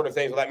say those sort of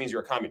things, well, that means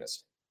you're a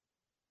communist.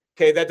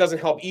 Okay, that doesn't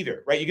help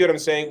either, right? You get what I'm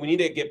saying? We need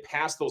to get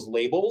past those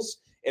labels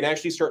and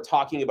actually start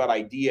talking about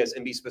ideas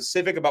and be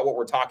specific about what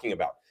we're talking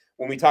about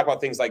when we talk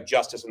about things like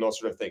justice and those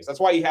sort of things. That's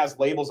why he has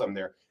labels on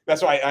there.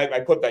 That's why I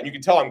put that. And you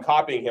can tell I'm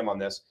copying him on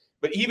this.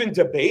 But even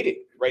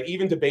debating, right?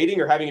 Even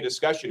debating or having a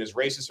discussion is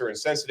racist or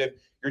insensitive.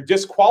 You're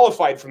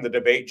disqualified from the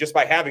debate just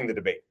by having the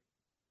debate,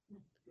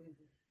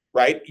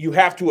 right? You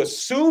have to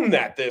assume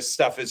that this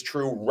stuff is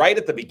true right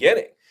at the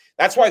beginning.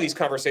 That's why these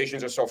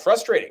conversations are so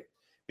frustrating,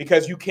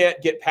 because you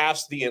can't get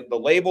past the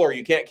label, or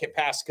you can't get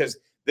past, because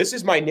this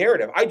is my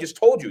narrative. I just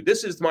told you,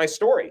 this is my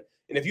story.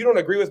 And if you don't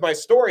agree with my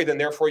story, then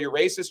therefore you're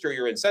racist or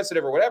you're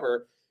insensitive or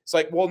whatever. It's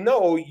like, well,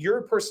 no,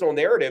 your personal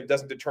narrative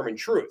doesn't determine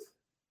truth.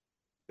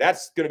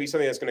 That's going to be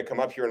something that's going to come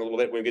up here in a little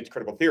bit when we get to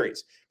critical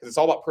theories, because it's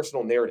all about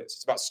personal narratives.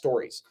 It's about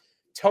stories.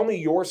 Tell me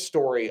your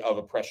story of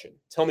oppression.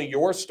 Tell me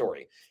your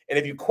story. And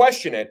if you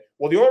question it,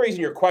 well, the only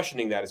reason you're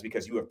questioning that is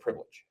because you have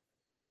privilege.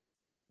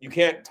 You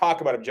can't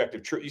talk about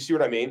objective truth. You see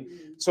what I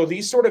mean? So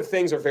these sort of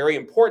things are very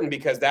important,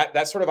 because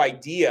that sort of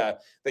idea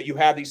that you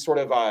have these sort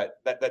of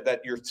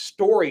that your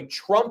story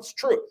trumps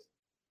truth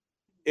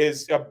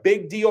is a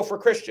big deal for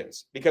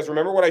Christians. Because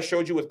remember what I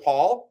showed you with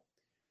Paul?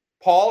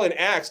 Paul in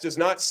Acts does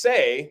not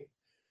say,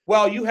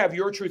 well, you have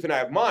your truth and I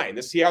have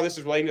mine. See how this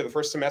is relating to the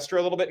first semester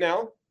a little bit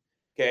now?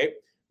 Okay.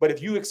 But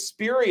if you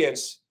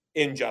experience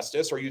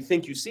injustice, or you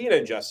think you see an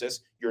injustice,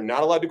 you're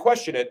not allowed to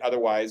question it.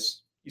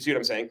 Otherwise, you see what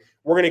I'm saying?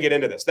 We're going to get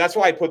into this. That's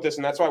why I put this,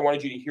 and that's why I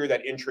wanted you to hear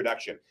that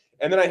introduction.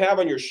 And then I have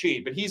on your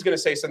sheet, but he's going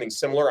to say something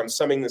similar. I'm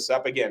summing this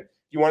up again. If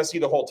you want to see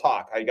the whole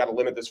talk, I got to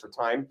limit this for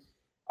time.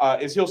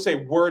 Is he'll say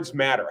words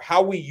matter.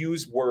 How we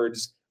use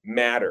words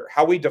matter.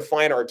 How we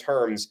define our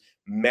terms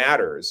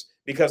matters,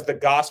 because the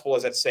gospel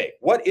is at stake.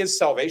 What is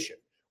salvation?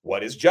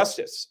 What is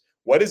justice?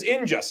 What is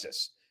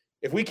injustice?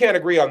 If we can't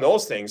agree on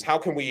those things, how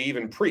can we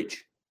even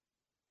preach?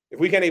 If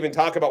we can't even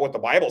talk about what the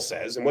Bible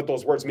says and what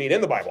those words mean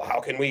in the Bible, how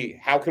can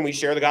we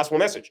share the gospel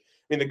message?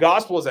 I mean, the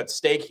gospel is at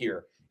stake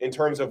here in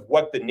terms of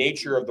what the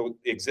nature of the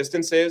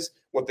existence is,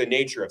 what the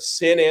nature of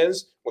sin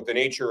is, what the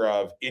nature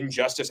of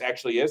injustice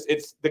actually is.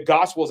 It's the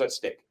gospel is at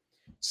stake.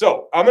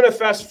 So I'm going to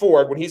fast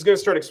forward when he's going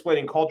to start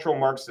explaining cultural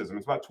Marxism.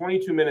 It's about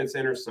 22 minutes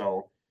in or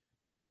so.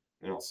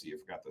 And I'll see if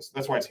I got this.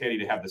 That's why it's handy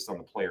to have this on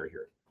the player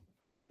here.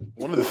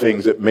 one of the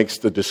things that makes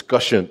the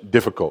discussion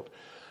difficult.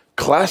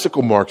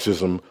 Classical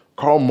Marxism,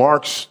 Karl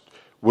Marx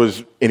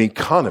was an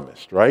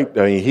economist, right?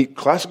 I mean,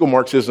 classical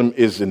Marxism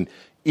is an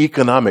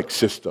economic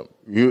system.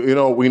 You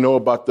know, we know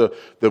about the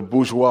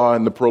bourgeois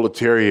and the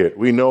proletariat.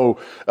 We know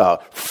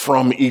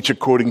from each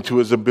according to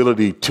his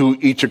ability, to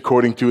each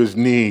according to his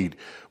need.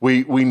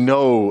 We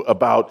know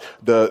about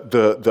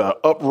the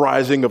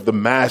uprising of the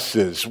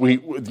masses.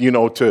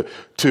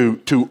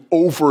 To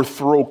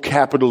overthrow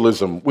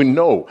capitalism. We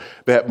know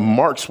that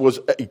Marx was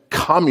a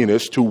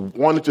communist who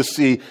wanted to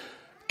see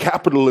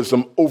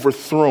capitalism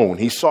overthrown.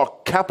 He saw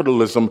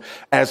capitalism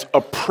as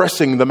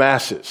oppressing the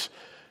masses.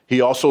 He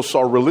also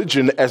saw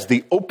religion as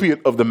the opiate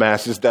of the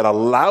masses that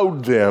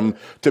allowed them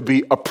to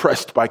be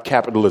oppressed by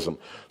capitalism.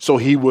 So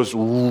he was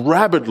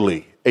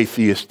rabidly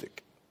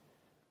atheistic.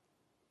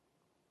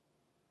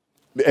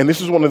 And this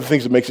is one of the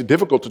things that makes it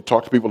difficult to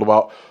talk to people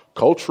about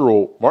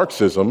cultural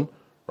Marxism,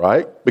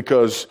 right?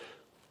 Because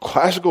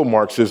classical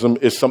Marxism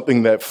is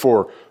something that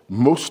for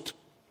most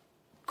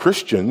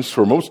Christians,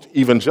 for most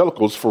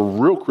evangelicals, for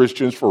real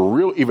Christians, for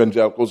real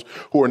evangelicals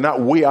who are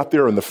not way out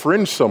there on the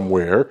fringe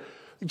somewhere,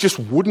 just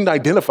wouldn't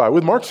identify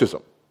with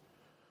Marxism.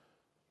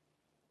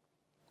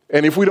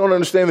 And if we don't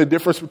understand the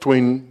difference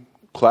between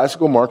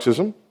classical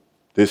Marxism,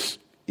 this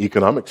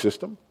economic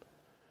system,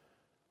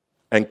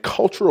 and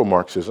cultural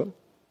Marxism,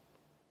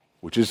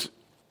 which is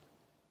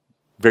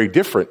very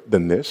different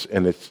than this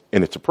in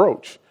its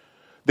approach,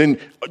 then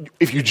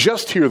if you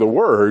just hear the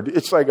word,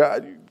 it's like,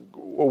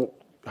 well,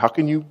 how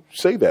can you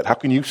say that? How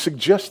can you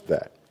suggest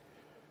that?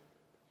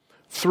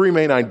 Three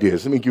main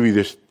ideas. Let me give you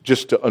this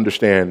just to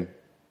understand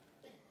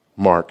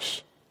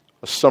Marx,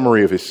 a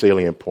summary of his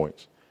salient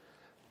points.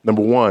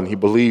 Number one, he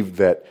believed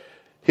that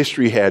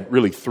history had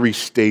really three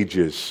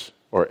stages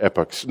or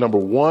epochs. Number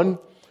one,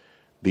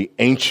 the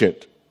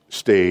ancient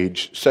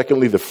stage.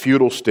 Secondly, the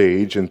feudal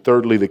stage. And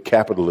thirdly, the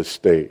capitalist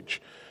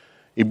stage.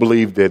 He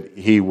believed that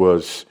he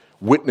was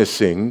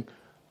witnessing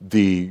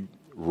the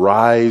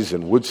rise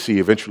and would see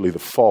eventually the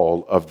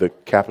fall of the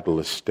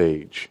capitalist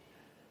stage.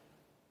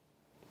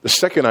 The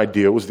second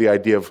idea was the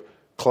idea of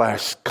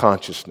class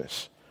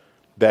consciousness,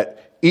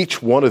 that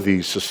each one of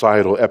these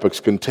societal epochs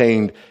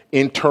contained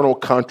internal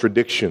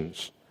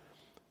contradictions.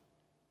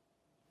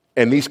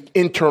 And these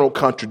internal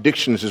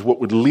contradictions is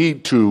what would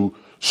lead to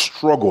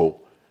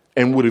struggle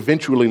and would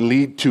eventually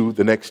lead to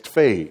the next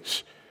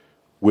phase,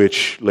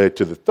 which led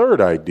to the third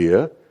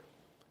idea,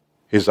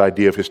 his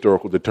idea of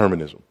historical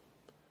determinism,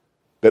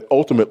 that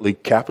ultimately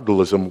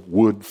capitalism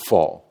would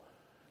fall.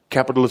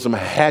 Capitalism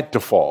had to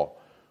fall.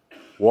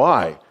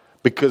 Why?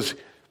 Because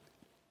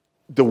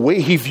the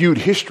way he viewed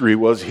history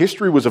was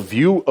a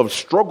view of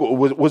struggle,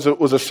 was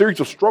a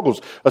series of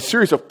struggles, a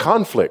series of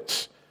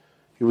conflicts.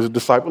 He was a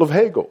disciple of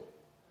Hegel.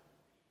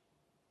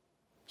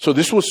 So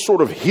this was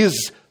sort of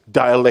his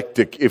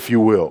dialectic, if you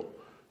will.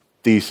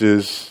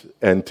 Thesis,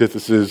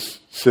 antithesis,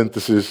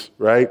 synthesis,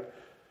 right?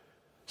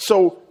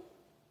 So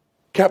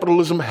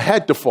capitalism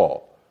had to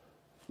fall.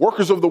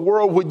 Workers of the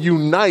world would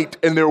unite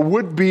and there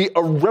would be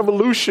a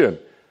revolution.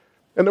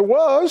 And there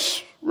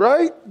was,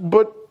 right?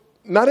 But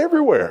not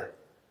everywhere.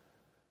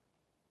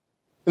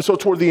 And so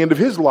toward the end of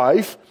his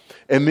life,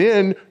 and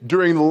then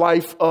during the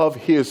life of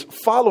his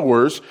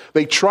followers,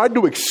 they tried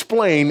to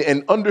explain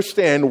and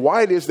understand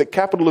why it is that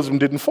capitalism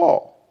didn't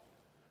fall.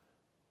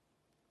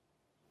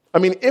 I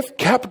mean, if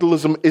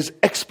capitalism is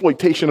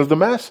exploitation of the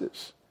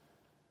masses,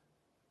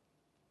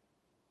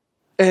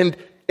 and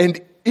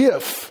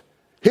if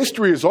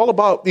history is all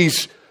about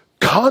these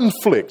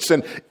conflicts,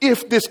 and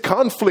if this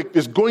conflict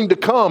is going to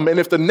come, and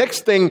if the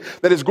next thing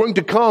that is going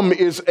to come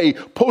is a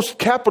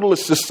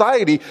post-capitalist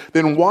society,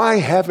 then why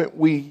haven't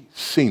we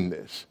seen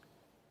this?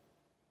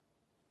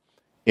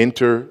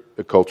 Enter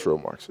the cultural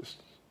Marxists.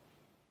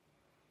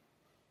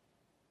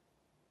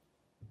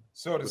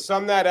 So to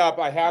sum that up,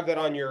 I have that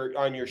on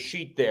your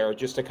sheet there,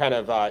 just to kind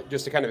of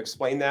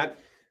explain that.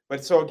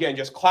 But so again,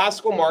 just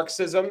classical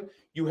Marxism.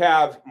 You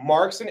have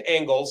Marx and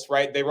Engels,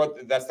 right? They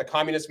wrote, that's the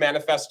Communist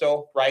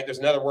Manifesto, right? There's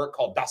another work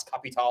called Das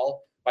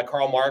Kapital by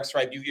Karl Marx,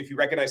 right? If you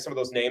recognize some of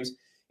those names.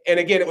 And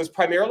again, it was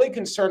primarily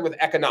concerned with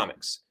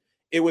economics.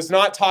 It was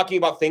not talking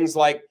about things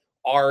like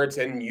art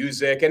and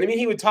music. And I mean,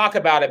 he would talk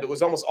about it, but it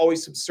was almost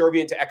always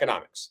subservient to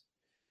economics.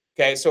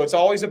 Okay, so it's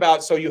always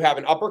about, so you have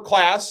an upper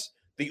class,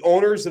 the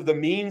owners of the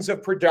means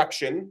of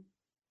production,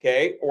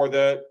 okay, or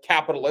the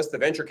capitalists, the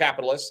venture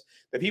capitalists,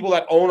 the people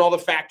that own all the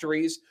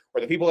factories,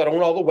 or the people that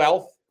own all the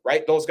wealth,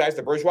 right? Those guys,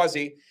 the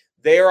bourgeoisie,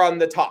 they're on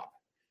the top,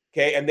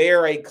 okay? And they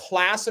are a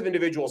class of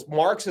individuals.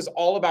 Marx is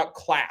all about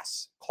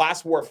class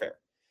warfare,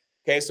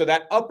 okay? So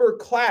that upper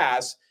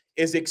class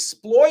is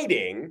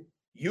exploiting,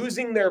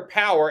 using their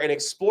power and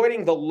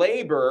exploiting the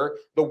labor,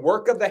 the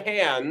work of the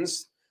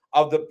hands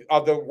of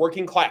the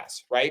working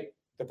class, right?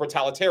 The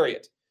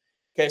proletariat.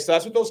 Okay, so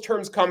that's what those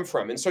terms come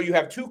from. And so you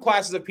have two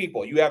classes of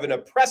people. You have an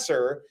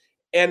oppressor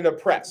and an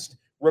oppressed.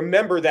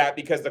 Remember that,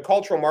 because the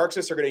cultural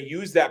Marxists are going to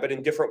use that, but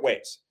in different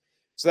ways.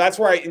 So that's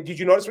why, did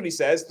you notice what he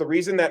says? The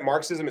reason that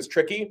Marxism is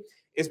tricky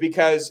is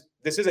because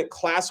this isn't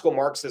classical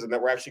Marxism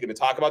that we're actually going to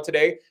talk about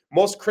today.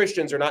 Most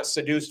Christians are not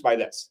seduced by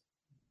this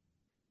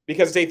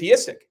because it's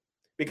atheistic.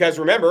 Because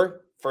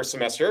remember, first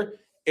semester,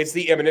 it's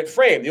the immanent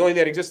frame. The only thing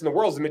that exists in the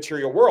world is the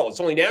material world. It's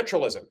only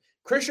naturalism.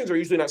 Christians are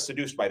usually not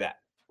seduced by that,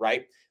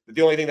 right?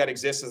 The only thing that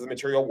exists is the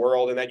material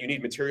world, and that you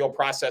need material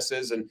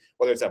processes, and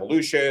whether it's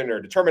evolution or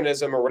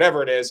determinism or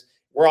whatever it is,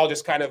 we're all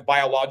just kind of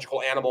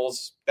biological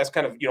animals. That's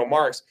kind of,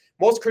 Marx.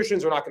 Most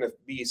Christians are not going to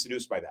be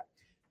seduced by that.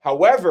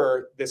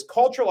 However, this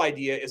cultural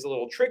idea is a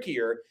little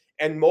trickier,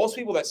 and most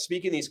people that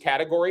speak in these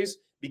categories,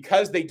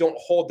 because they don't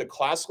hold the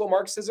classical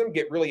Marxism,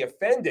 get really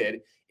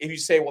offended if you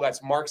say, well,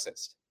 that's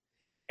Marxist.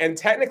 And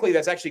technically,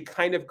 that's actually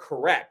kind of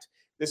correct.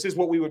 This is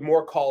what we would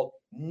more call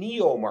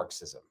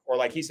neo-Marxism, or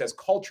like he says,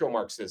 cultural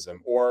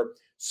Marxism, or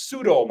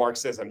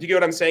pseudo-Marxism. Do you get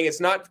what I'm saying? It's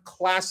not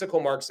classical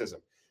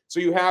Marxism. So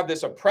you have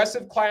this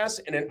oppressive class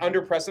and an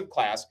under-oppressive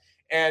class,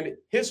 and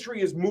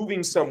history is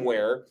moving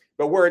somewhere,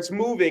 but where it's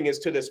moving is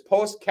to this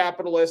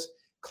post-capitalist,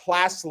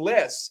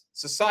 classless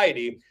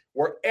society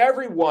where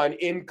everyone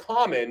in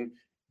common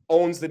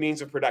owns the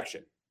means of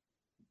production.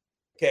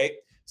 Okay,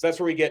 so that's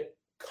where we get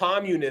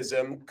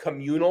communism,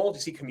 communal. You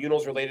see communal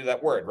is related to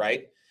that word,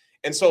 right?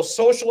 And so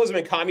socialism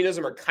and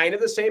communism are kind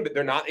of the same, but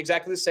they're not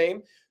exactly the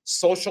same.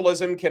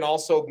 Socialism can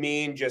also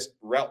mean just,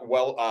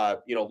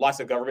 lots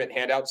of government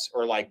handouts,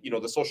 or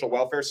the social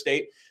welfare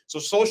state. So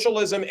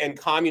socialism and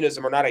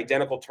communism are not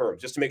identical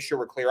terms, just to make sure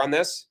we're clear on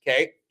this,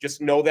 okay?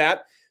 Just know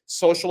that.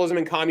 Socialism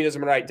and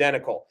communism are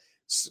identical.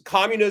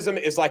 Communism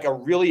is like a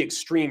really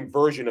extreme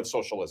version of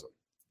socialism,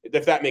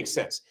 if that makes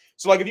sense.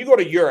 So if you go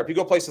to Europe, you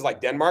go places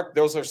like Denmark,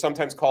 those are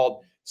sometimes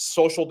called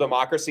social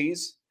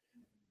democracies.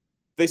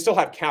 They still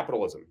have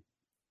capitalism,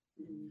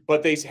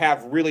 but they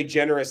have really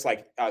generous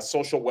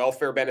social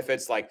welfare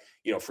benefits,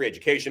 free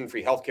education,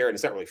 free healthcare, and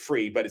it's not really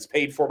free, but it's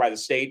paid for by the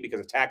state because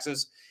of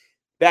taxes.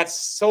 That's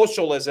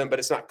socialism, but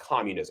it's not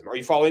communism. Are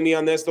you following me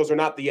on this? Those are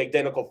not the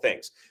identical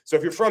things. So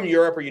if you're from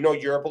Europe, or you know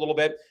Europe a little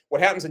bit,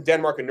 what happens in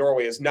Denmark and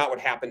Norway is not what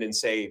happened in,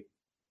 say,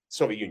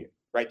 Soviet Union,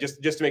 right?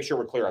 Just to make sure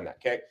we're clear on that,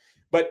 okay?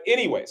 But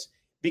anyways,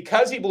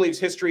 because he believes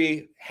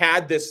history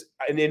had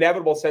an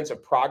inevitable sense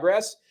of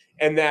progress,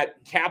 and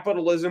that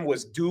capitalism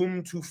was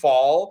doomed to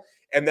fall,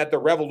 and that the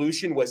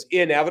revolution was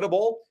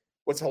inevitable.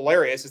 What's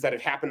hilarious is that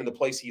it happened in the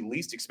place he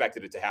least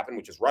expected it to happen,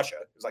 which is Russia.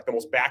 It was like the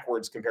most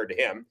backwards compared to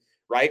him,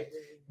 right?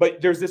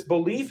 But there's this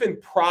belief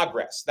in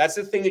progress. That's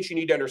the thing that you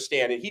need to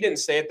understand. And he didn't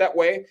say it that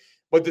way,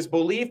 but this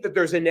belief that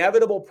there's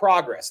inevitable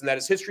progress, and that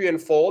as history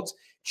unfolds,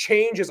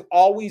 change is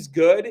always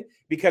good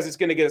because it's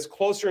going to get us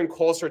closer and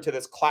closer to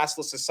this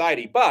classless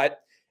society.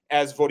 But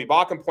as Voddie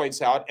Baucham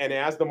points out, and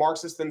as the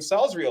Marxists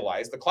themselves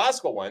realize, the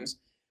classical ones,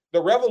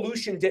 the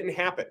revolution didn't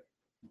happen,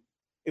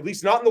 at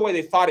least not in the way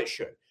they thought it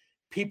should.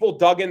 People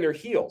dug in their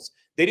heels.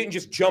 They didn't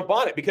just jump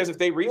on it, because if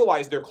they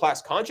realized their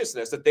class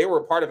consciousness, that they were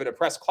a part of an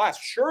oppressed class,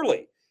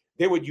 surely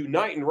they would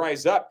unite and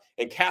rise up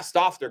and cast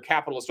off their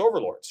capitalist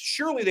overlords.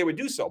 Surely they would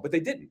do so, but they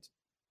didn't.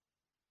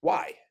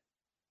 Why?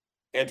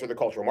 Enter the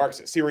cultural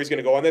Marxist. See where he's going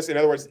to go on this? In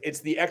other words, it's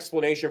the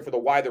explanation for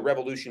why the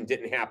revolution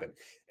didn't happen.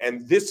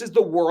 And this is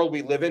the world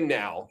we live in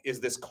now, is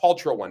this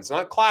cultural one. It's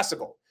not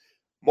classical.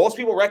 Most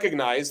people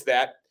recognize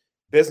that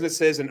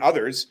businesses and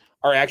others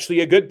are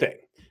actually a good thing.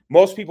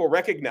 Most people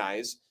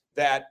recognize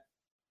that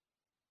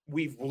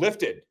we've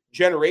lifted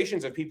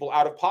generations of people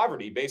out of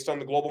poverty based on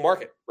the global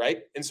market,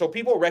 right? And so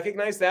people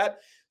recognize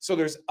that. So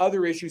there's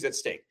other issues at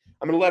stake.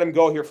 I'm going to let him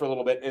go here for a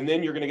little bit, and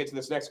then you're going to get to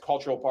this next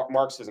cultural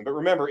Marxism. But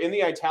remember, in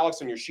the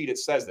italics on your sheet, it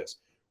says this.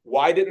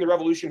 Why didn't the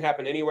revolution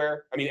happen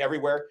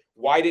everywhere?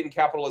 Why didn't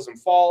capitalism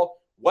fall?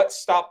 What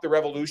stopped the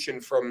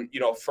revolution from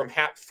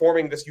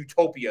forming this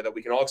utopia that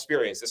we can all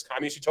experience, this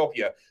communist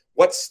utopia?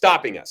 What's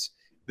stopping us?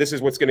 This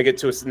is what's going to get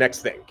to us the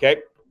next thing, okay?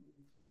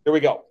 Here we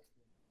go.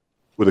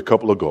 With a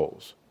couple of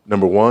goals.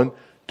 Number one,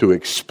 to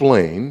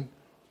explain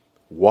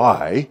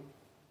why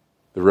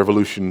the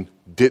revolution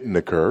didn't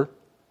occur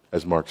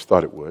as Marx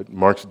thought it would.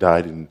 Marx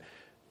died in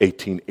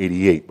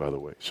 1888, by the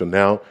way. So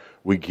now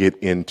we get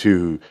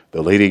into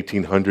the late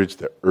 1800s,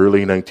 the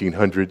early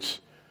 1900s.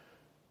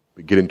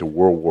 We get into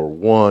World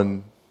War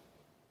I.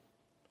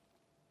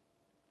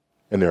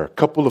 And there are a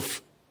couple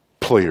of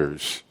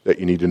players that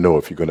you need to know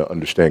if you're going to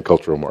understand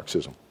cultural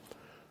Marxism.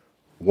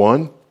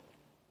 One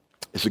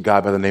is a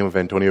guy by the name of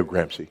Antonio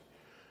Gramsci.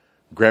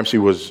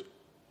 Gramsci was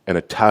an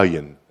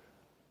Italian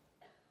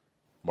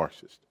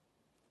Marxist.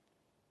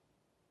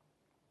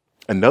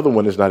 Another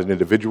one is not an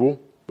individual,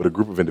 but a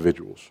group of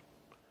individuals,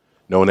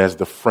 known as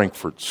the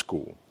Frankfurt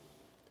School.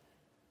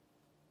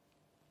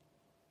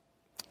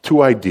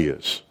 Two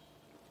ideas.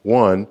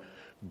 One,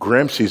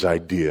 Gramsci's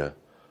idea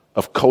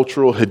of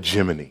cultural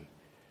hegemony.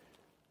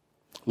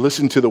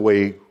 Listen to the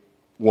way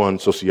one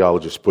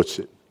sociologist puts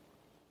it.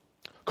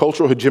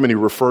 Cultural hegemony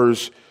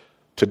refers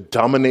to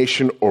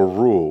domination or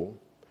rule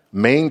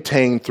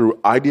maintained through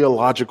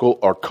ideological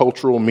or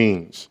cultural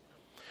means.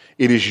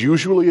 It is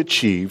usually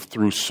achieved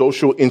through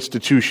social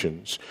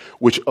institutions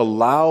which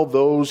allow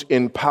those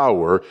in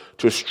power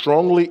to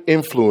strongly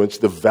influence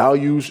the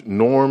values,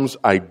 norms,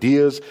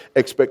 ideas,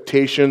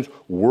 expectations,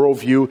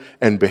 worldview,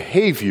 and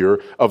behavior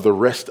of the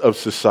rest of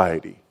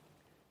society.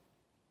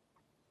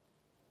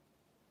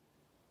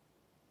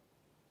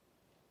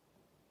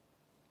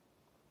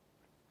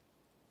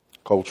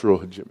 Cultural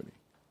hegemony.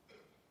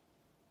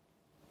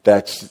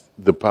 That's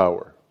the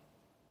power.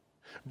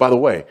 By the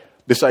way,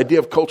 this idea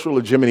of cultural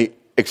hegemony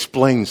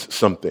explains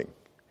something.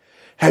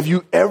 Have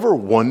you ever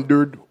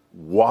wondered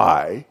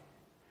why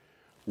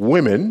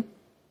women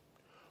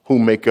who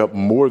make up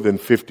more than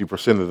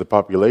 50% of the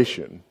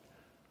population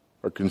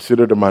are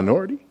considered a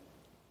minority?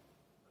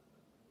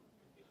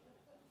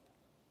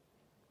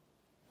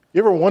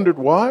 You ever wondered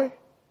why?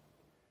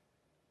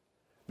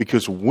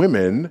 Because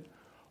women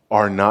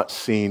are not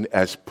seen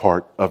as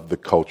part of the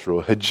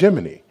cultural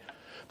hegemony.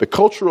 The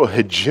cultural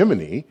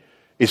hegemony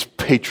is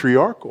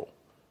patriarchal.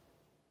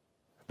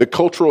 The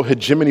cultural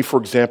hegemony, for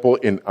example,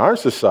 in our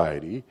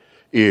society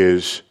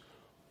is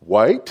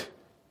white,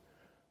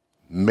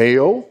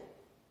 male,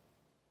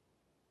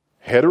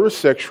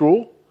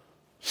 heterosexual,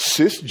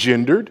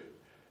 cisgendered,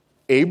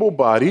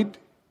 able-bodied,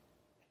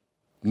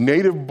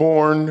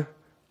 native-born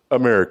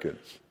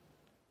Americans.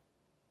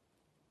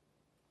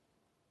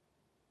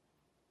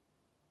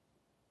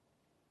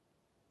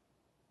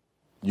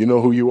 You know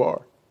who you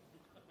are.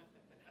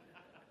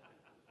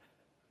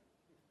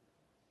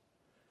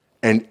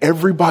 And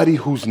everybody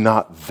who's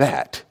not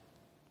that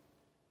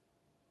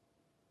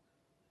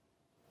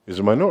is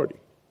a minority.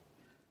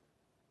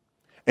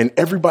 And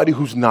everybody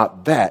who's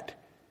not that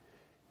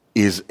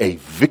is a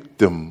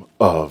victim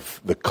of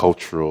the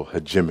cultural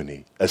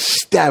hegemony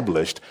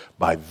established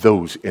by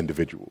those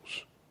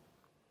individuals.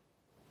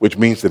 Which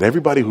means that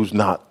everybody who's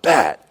not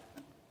that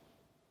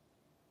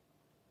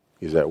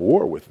is at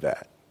war with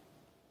that.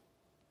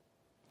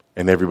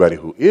 And everybody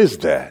who is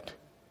that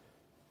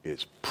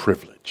is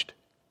privileged.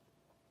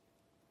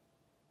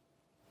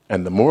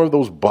 And the more of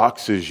those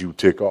boxes you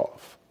tick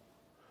off,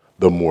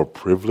 the more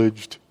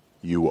privileged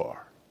you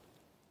are.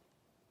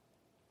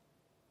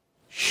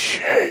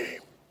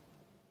 Shame.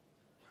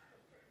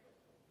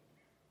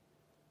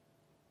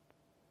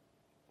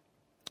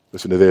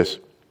 Listen to this.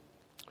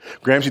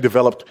 Gramsci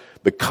developed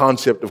the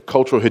concept of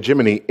cultural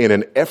hegemony in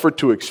an effort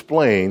to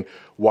explain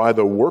why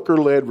the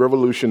worker-led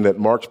revolution that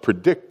Marx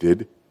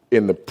predicted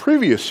in the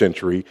previous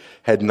century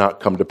had not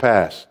come to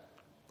pass.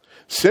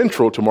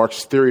 Central to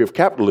Marx's theory of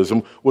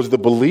capitalism was the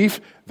belief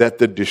that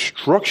the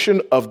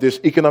destruction of this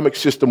economic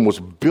system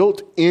was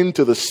built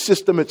into the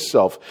system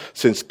itself,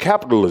 since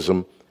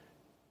capitalism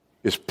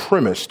is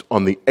premised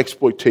on the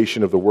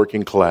exploitation of the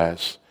working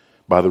class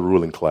by the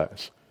ruling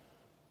class.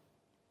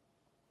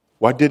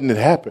 Why didn't it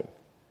happen?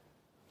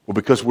 Well,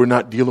 because we're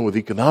not dealing with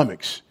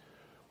economics.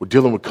 We're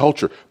dealing with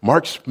culture.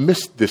 Marx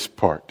missed this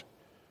part.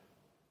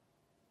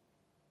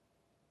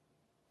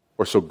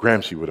 Or so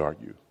Gramsci would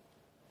argue.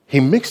 He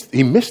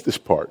missed this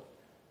part.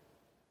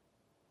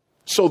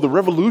 So the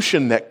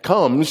revolution that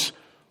comes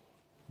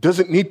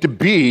doesn't need to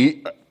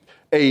be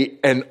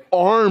an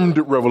armed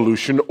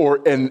revolution or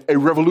a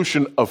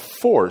revolution of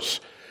force.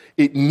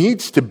 It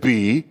needs to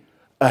be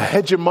a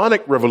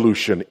hegemonic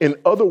revolution. In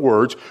other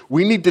words,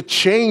 we need to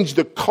change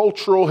the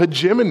cultural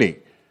hegemony.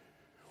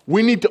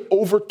 We need to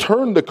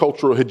overturn the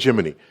cultural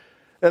hegemony.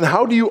 And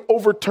how do you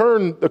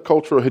overturn the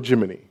cultural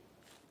hegemony?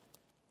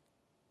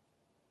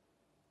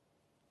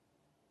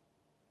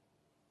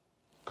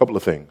 Couple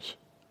of things.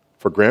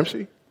 For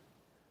Gramsci,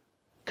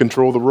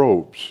 control the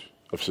robes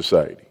of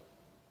society.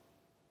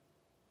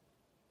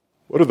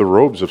 What are the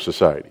robes of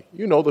society?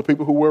 You know, the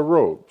people who wear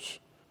robes.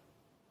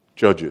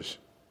 Judges.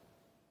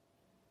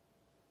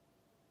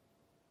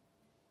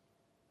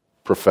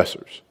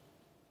 Professors.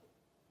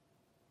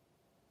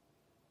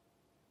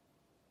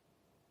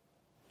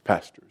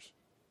 Pastors.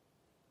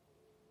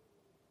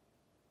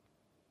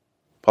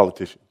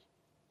 Politicians.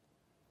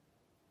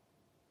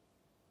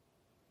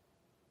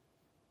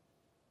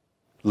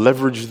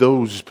 Leverage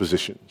those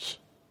positions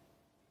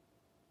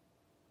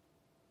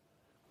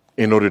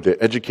in order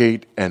to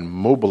educate and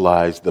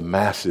mobilize the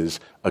masses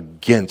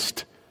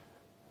against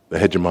the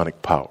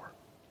hegemonic power.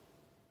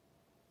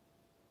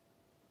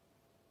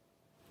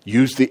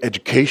 Use the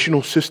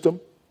educational system,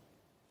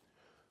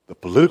 the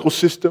political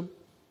system,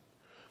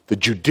 the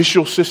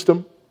judicial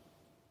system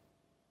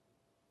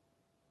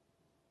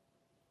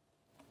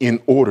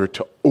in order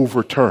to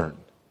overturn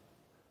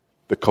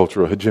the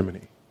cultural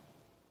hegemony.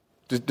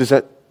 Does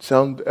that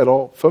sound at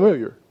all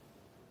familiar?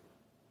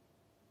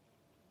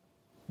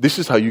 This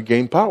is how you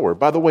gain power.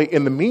 By the way,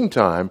 in the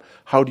meantime,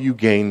 how do you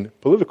gain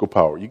political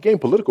power? You gain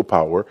political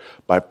power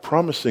by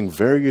promising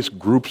various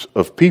groups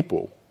of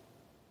people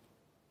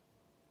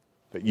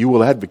that you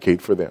will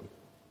advocate for them.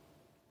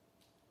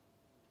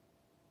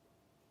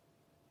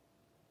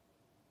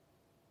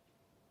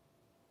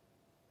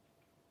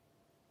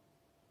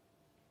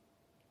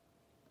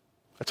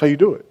 That's how you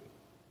do it.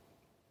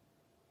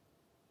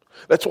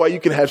 That's why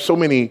you can have so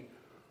many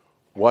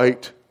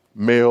white,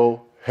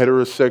 male,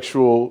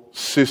 heterosexual,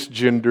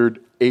 cisgendered,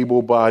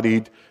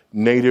 able-bodied,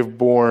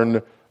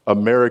 native-born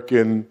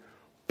American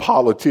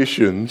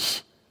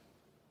politicians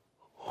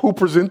who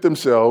present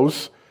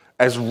themselves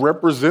as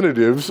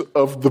representatives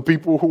of the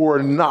people who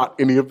are not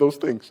any of those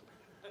things.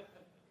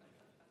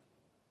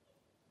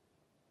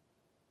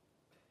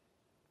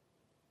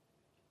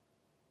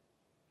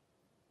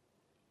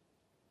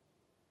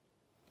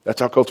 That's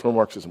how cultural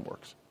Marxism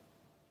works.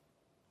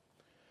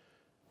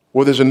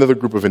 Well, there's another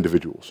group of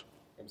individuals.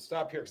 I'm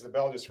stop here because the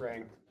bell just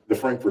rang. The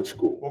Frankfurt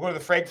School. We'll go to the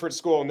Frankfurt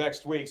School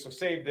next week, so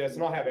save this,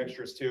 and I'll have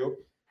extras too.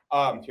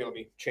 Here, let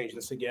me change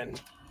this again.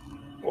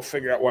 We'll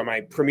figure out why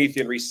my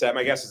Promethean reset.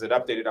 My guess is it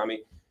updated on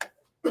me.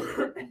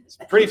 It's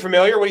pretty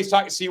familiar when he's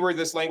talking. See where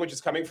this language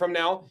is coming from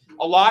now?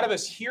 A lot of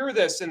us hear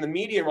this in the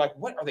media and we're like,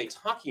 what are they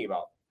talking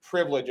about?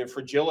 Privilege and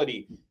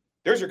fragility.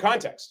 There's your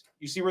context.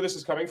 You see where this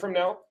is coming from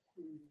now?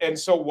 And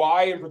so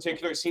why in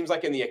particular, it seems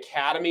like in the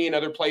academy and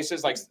other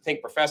places, like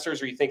think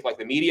professors or you think like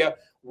the media,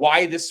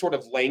 why this sort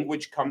of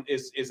language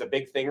is a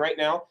big thing right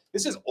now.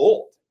 This is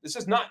old. This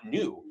is not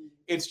new.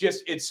 It's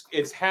just,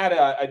 it's had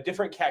a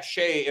different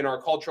cachet in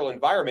our cultural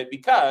environment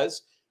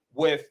because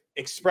with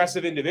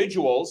expressive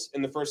individuals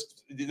in the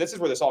first, this is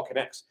where this all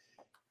connects.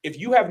 If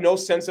you have no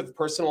sense of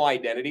personal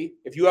identity,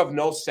 if you have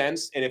no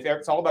sense, and if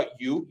it's all about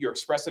you, your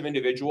expressive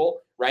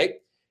individual, right?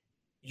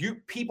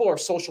 People are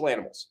social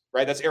animals,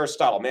 right? That's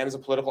Aristotle. Man is a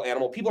political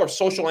animal. People are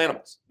social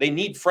animals. They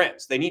need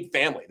friends. They need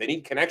family. They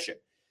need connection.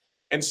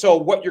 And so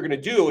what you're going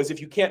to do is if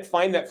you can't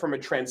find that from a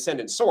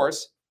transcendent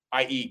source,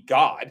 i.e.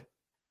 God,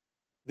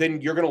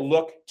 then you're going to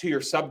look to your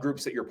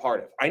subgroups that you're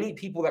part of. I need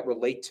people that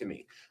relate to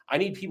me. I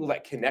need people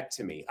that connect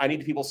to me. I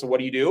need people. So what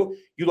do?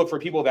 You look for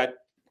people that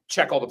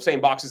check all the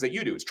same boxes that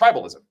you do. It's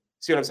tribalism.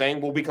 See what I'm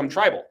saying? We'll become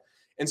tribal.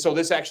 And so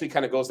this actually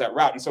kind of goes that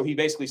route. And so he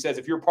basically says,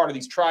 if you're part of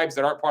these tribes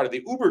that aren't part of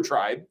the Uber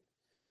tribe,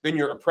 then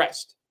you're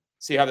oppressed.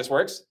 See how this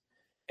works?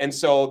 And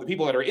so the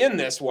people that are in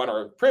this one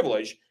are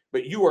privileged,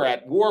 but you are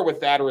at war with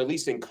that, or at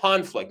least in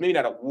conflict. Maybe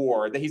not at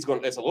war. That's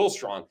a little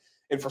strong.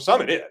 And for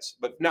some it is,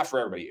 but not for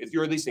everybody. If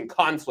you're at least in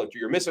conflict, or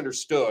you're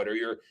misunderstood, or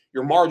you're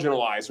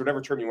marginalized, or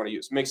whatever term you want to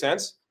use. Make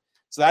sense?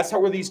 So that's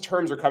where these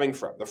terms are coming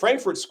from. The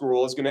Frankfurt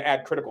School is going to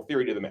add critical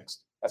theory to the mix.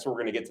 That's what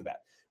we're going to get to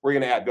that. We're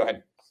going to add, go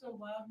ahead. So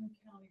Loudoun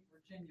County,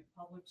 Virginia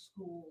Public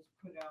Schools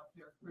put out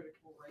their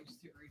critical race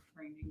theory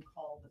training,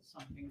 called it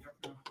something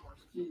different, of course,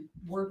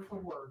 word for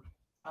word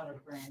out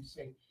of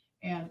Ramsey.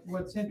 And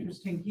what's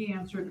interesting, he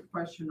answered a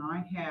question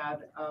I had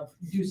of,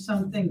 do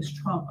some things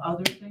trump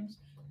other things?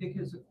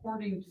 Because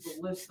according to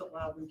the list that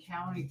Loudoun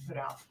County put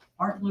out,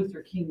 Martin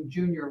Luther King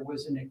Jr.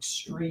 was an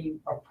extreme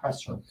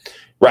oppressor.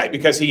 Right,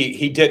 because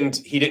he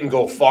didn't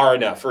go far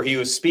enough, or he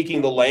was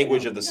speaking the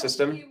language of the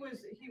system. He was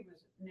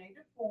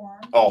native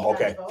born. Oh, okay.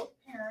 He had both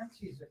parents.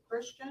 He's a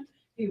Christian.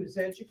 He was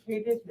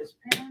educated. His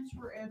parents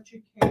were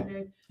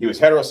educated. He was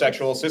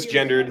heterosexual,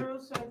 cisgendered.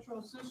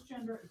 Heterosexual,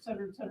 cisgender, et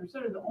cetera, et cetera, et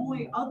cetera. The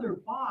only other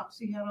box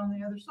he had on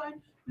the other side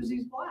was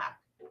he's black.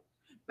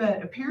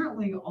 But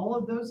apparently all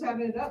of those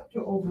added up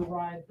to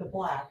override the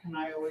black. And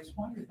I always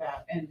wondered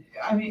that. And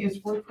I mean,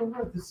 it's word for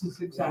word. This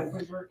is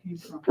exactly where it came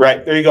from.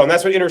 Right. There you go. And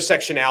that's what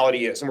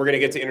intersectionality is. And we're going to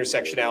get to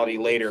intersectionality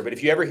later. But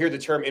if you ever hear the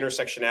term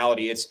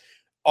intersectionality, it's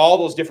all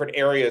those different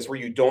areas where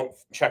you don't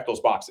check those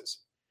boxes.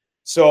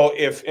 So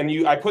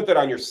I put that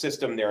on your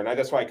system there, and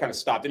that's why I kind of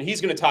stopped. And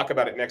he's going to talk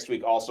about it next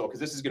week also, because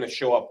this is going to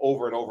show up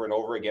over and over and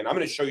over again. I'm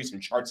going to show you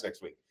some charts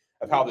next week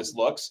of how this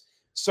looks.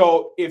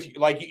 So if,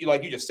 like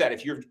you just said,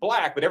 if you're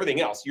black, but everything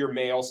else, you're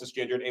male,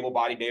 cisgendered,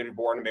 able-bodied,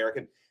 native-born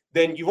American,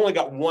 then you've only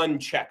got one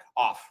check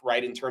off,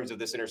 right, in terms of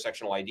this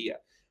intersectional idea.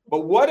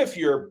 But what if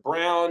you're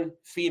brown,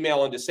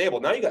 female, and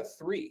disabled? Now you got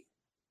three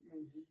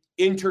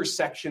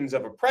intersections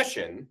of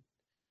oppression,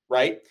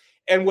 right?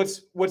 And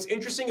what's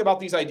interesting about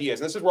these ideas,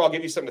 and this is where I'll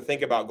give you something to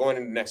think about going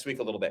into next week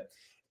a little bit,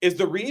 is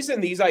the reason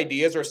these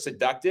ideas are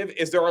seductive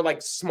is there are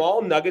like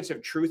small nuggets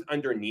of truth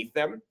underneath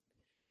them.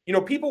 You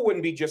know, people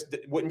wouldn't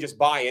just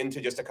buy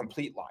into just a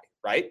complete lie,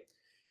 right?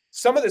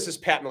 Some of this is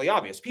patently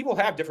obvious. People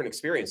have different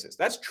experiences.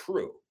 That's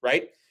true,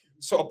 right?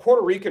 So a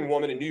Puerto Rican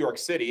woman in New York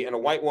City and a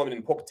white woman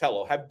in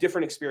Pocatello have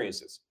different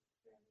experiences.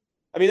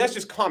 I mean, that's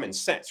just common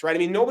sense, right? I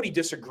mean, nobody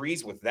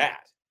disagrees with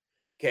that,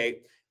 okay?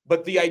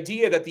 But the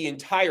idea that the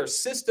entire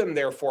system,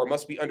 therefore,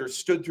 must be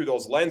understood through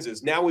those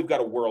lenses, now we've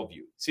got a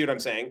worldview. See what I'm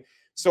saying?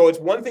 So it's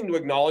one thing to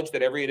acknowledge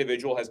that every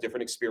individual has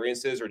different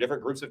experiences, or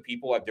different groups of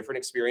people have different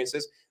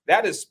experiences.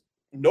 That is,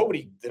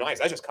 nobody denies.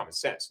 That's just common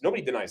sense.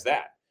 Nobody denies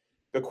that.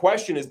 The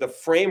question is the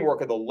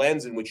framework of the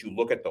lens in which you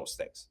look at those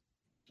things.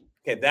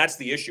 Okay, that's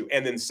the issue.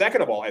 And then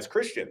second of all, as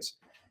Christians,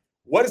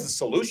 what is the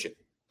solution?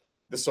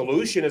 The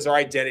solution is our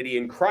identity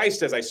in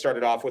Christ, as I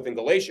started off with in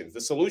Galatians.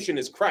 The solution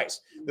is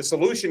Christ. The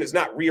solution is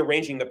not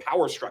rearranging the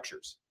power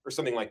structures or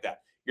something like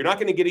that. You're not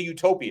going to get a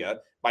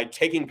utopia by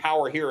taking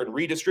power here and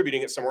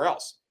redistributing it somewhere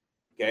else.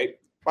 Okay?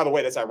 By the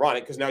way, that's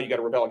ironic because now you got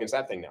to rebel against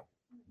that thing now.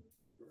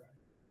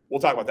 We'll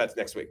talk about that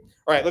next week.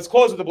 All right, let's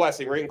close with a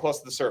blessing. We're getting close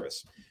to the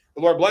service.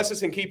 The Lord bless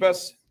us and keep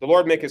us. The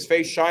Lord make his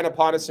face shine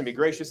upon us and be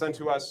gracious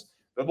unto us.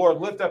 The Lord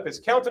lift up his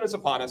countenance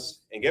upon us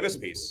and give us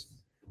peace.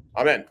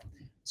 Amen.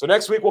 So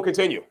next week we'll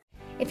continue.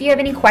 If you have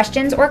any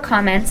questions or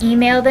comments,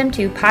 email them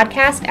to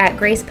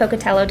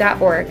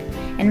podcast@gracepocatello.org.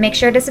 And make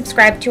sure to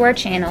subscribe to our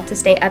channel to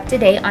stay up to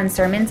date on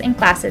sermons and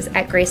classes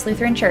at Grace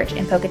Lutheran Church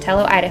in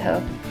Pocatello,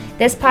 Idaho.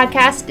 This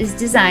podcast is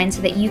designed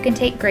so that you can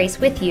take grace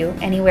with you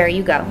anywhere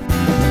you go.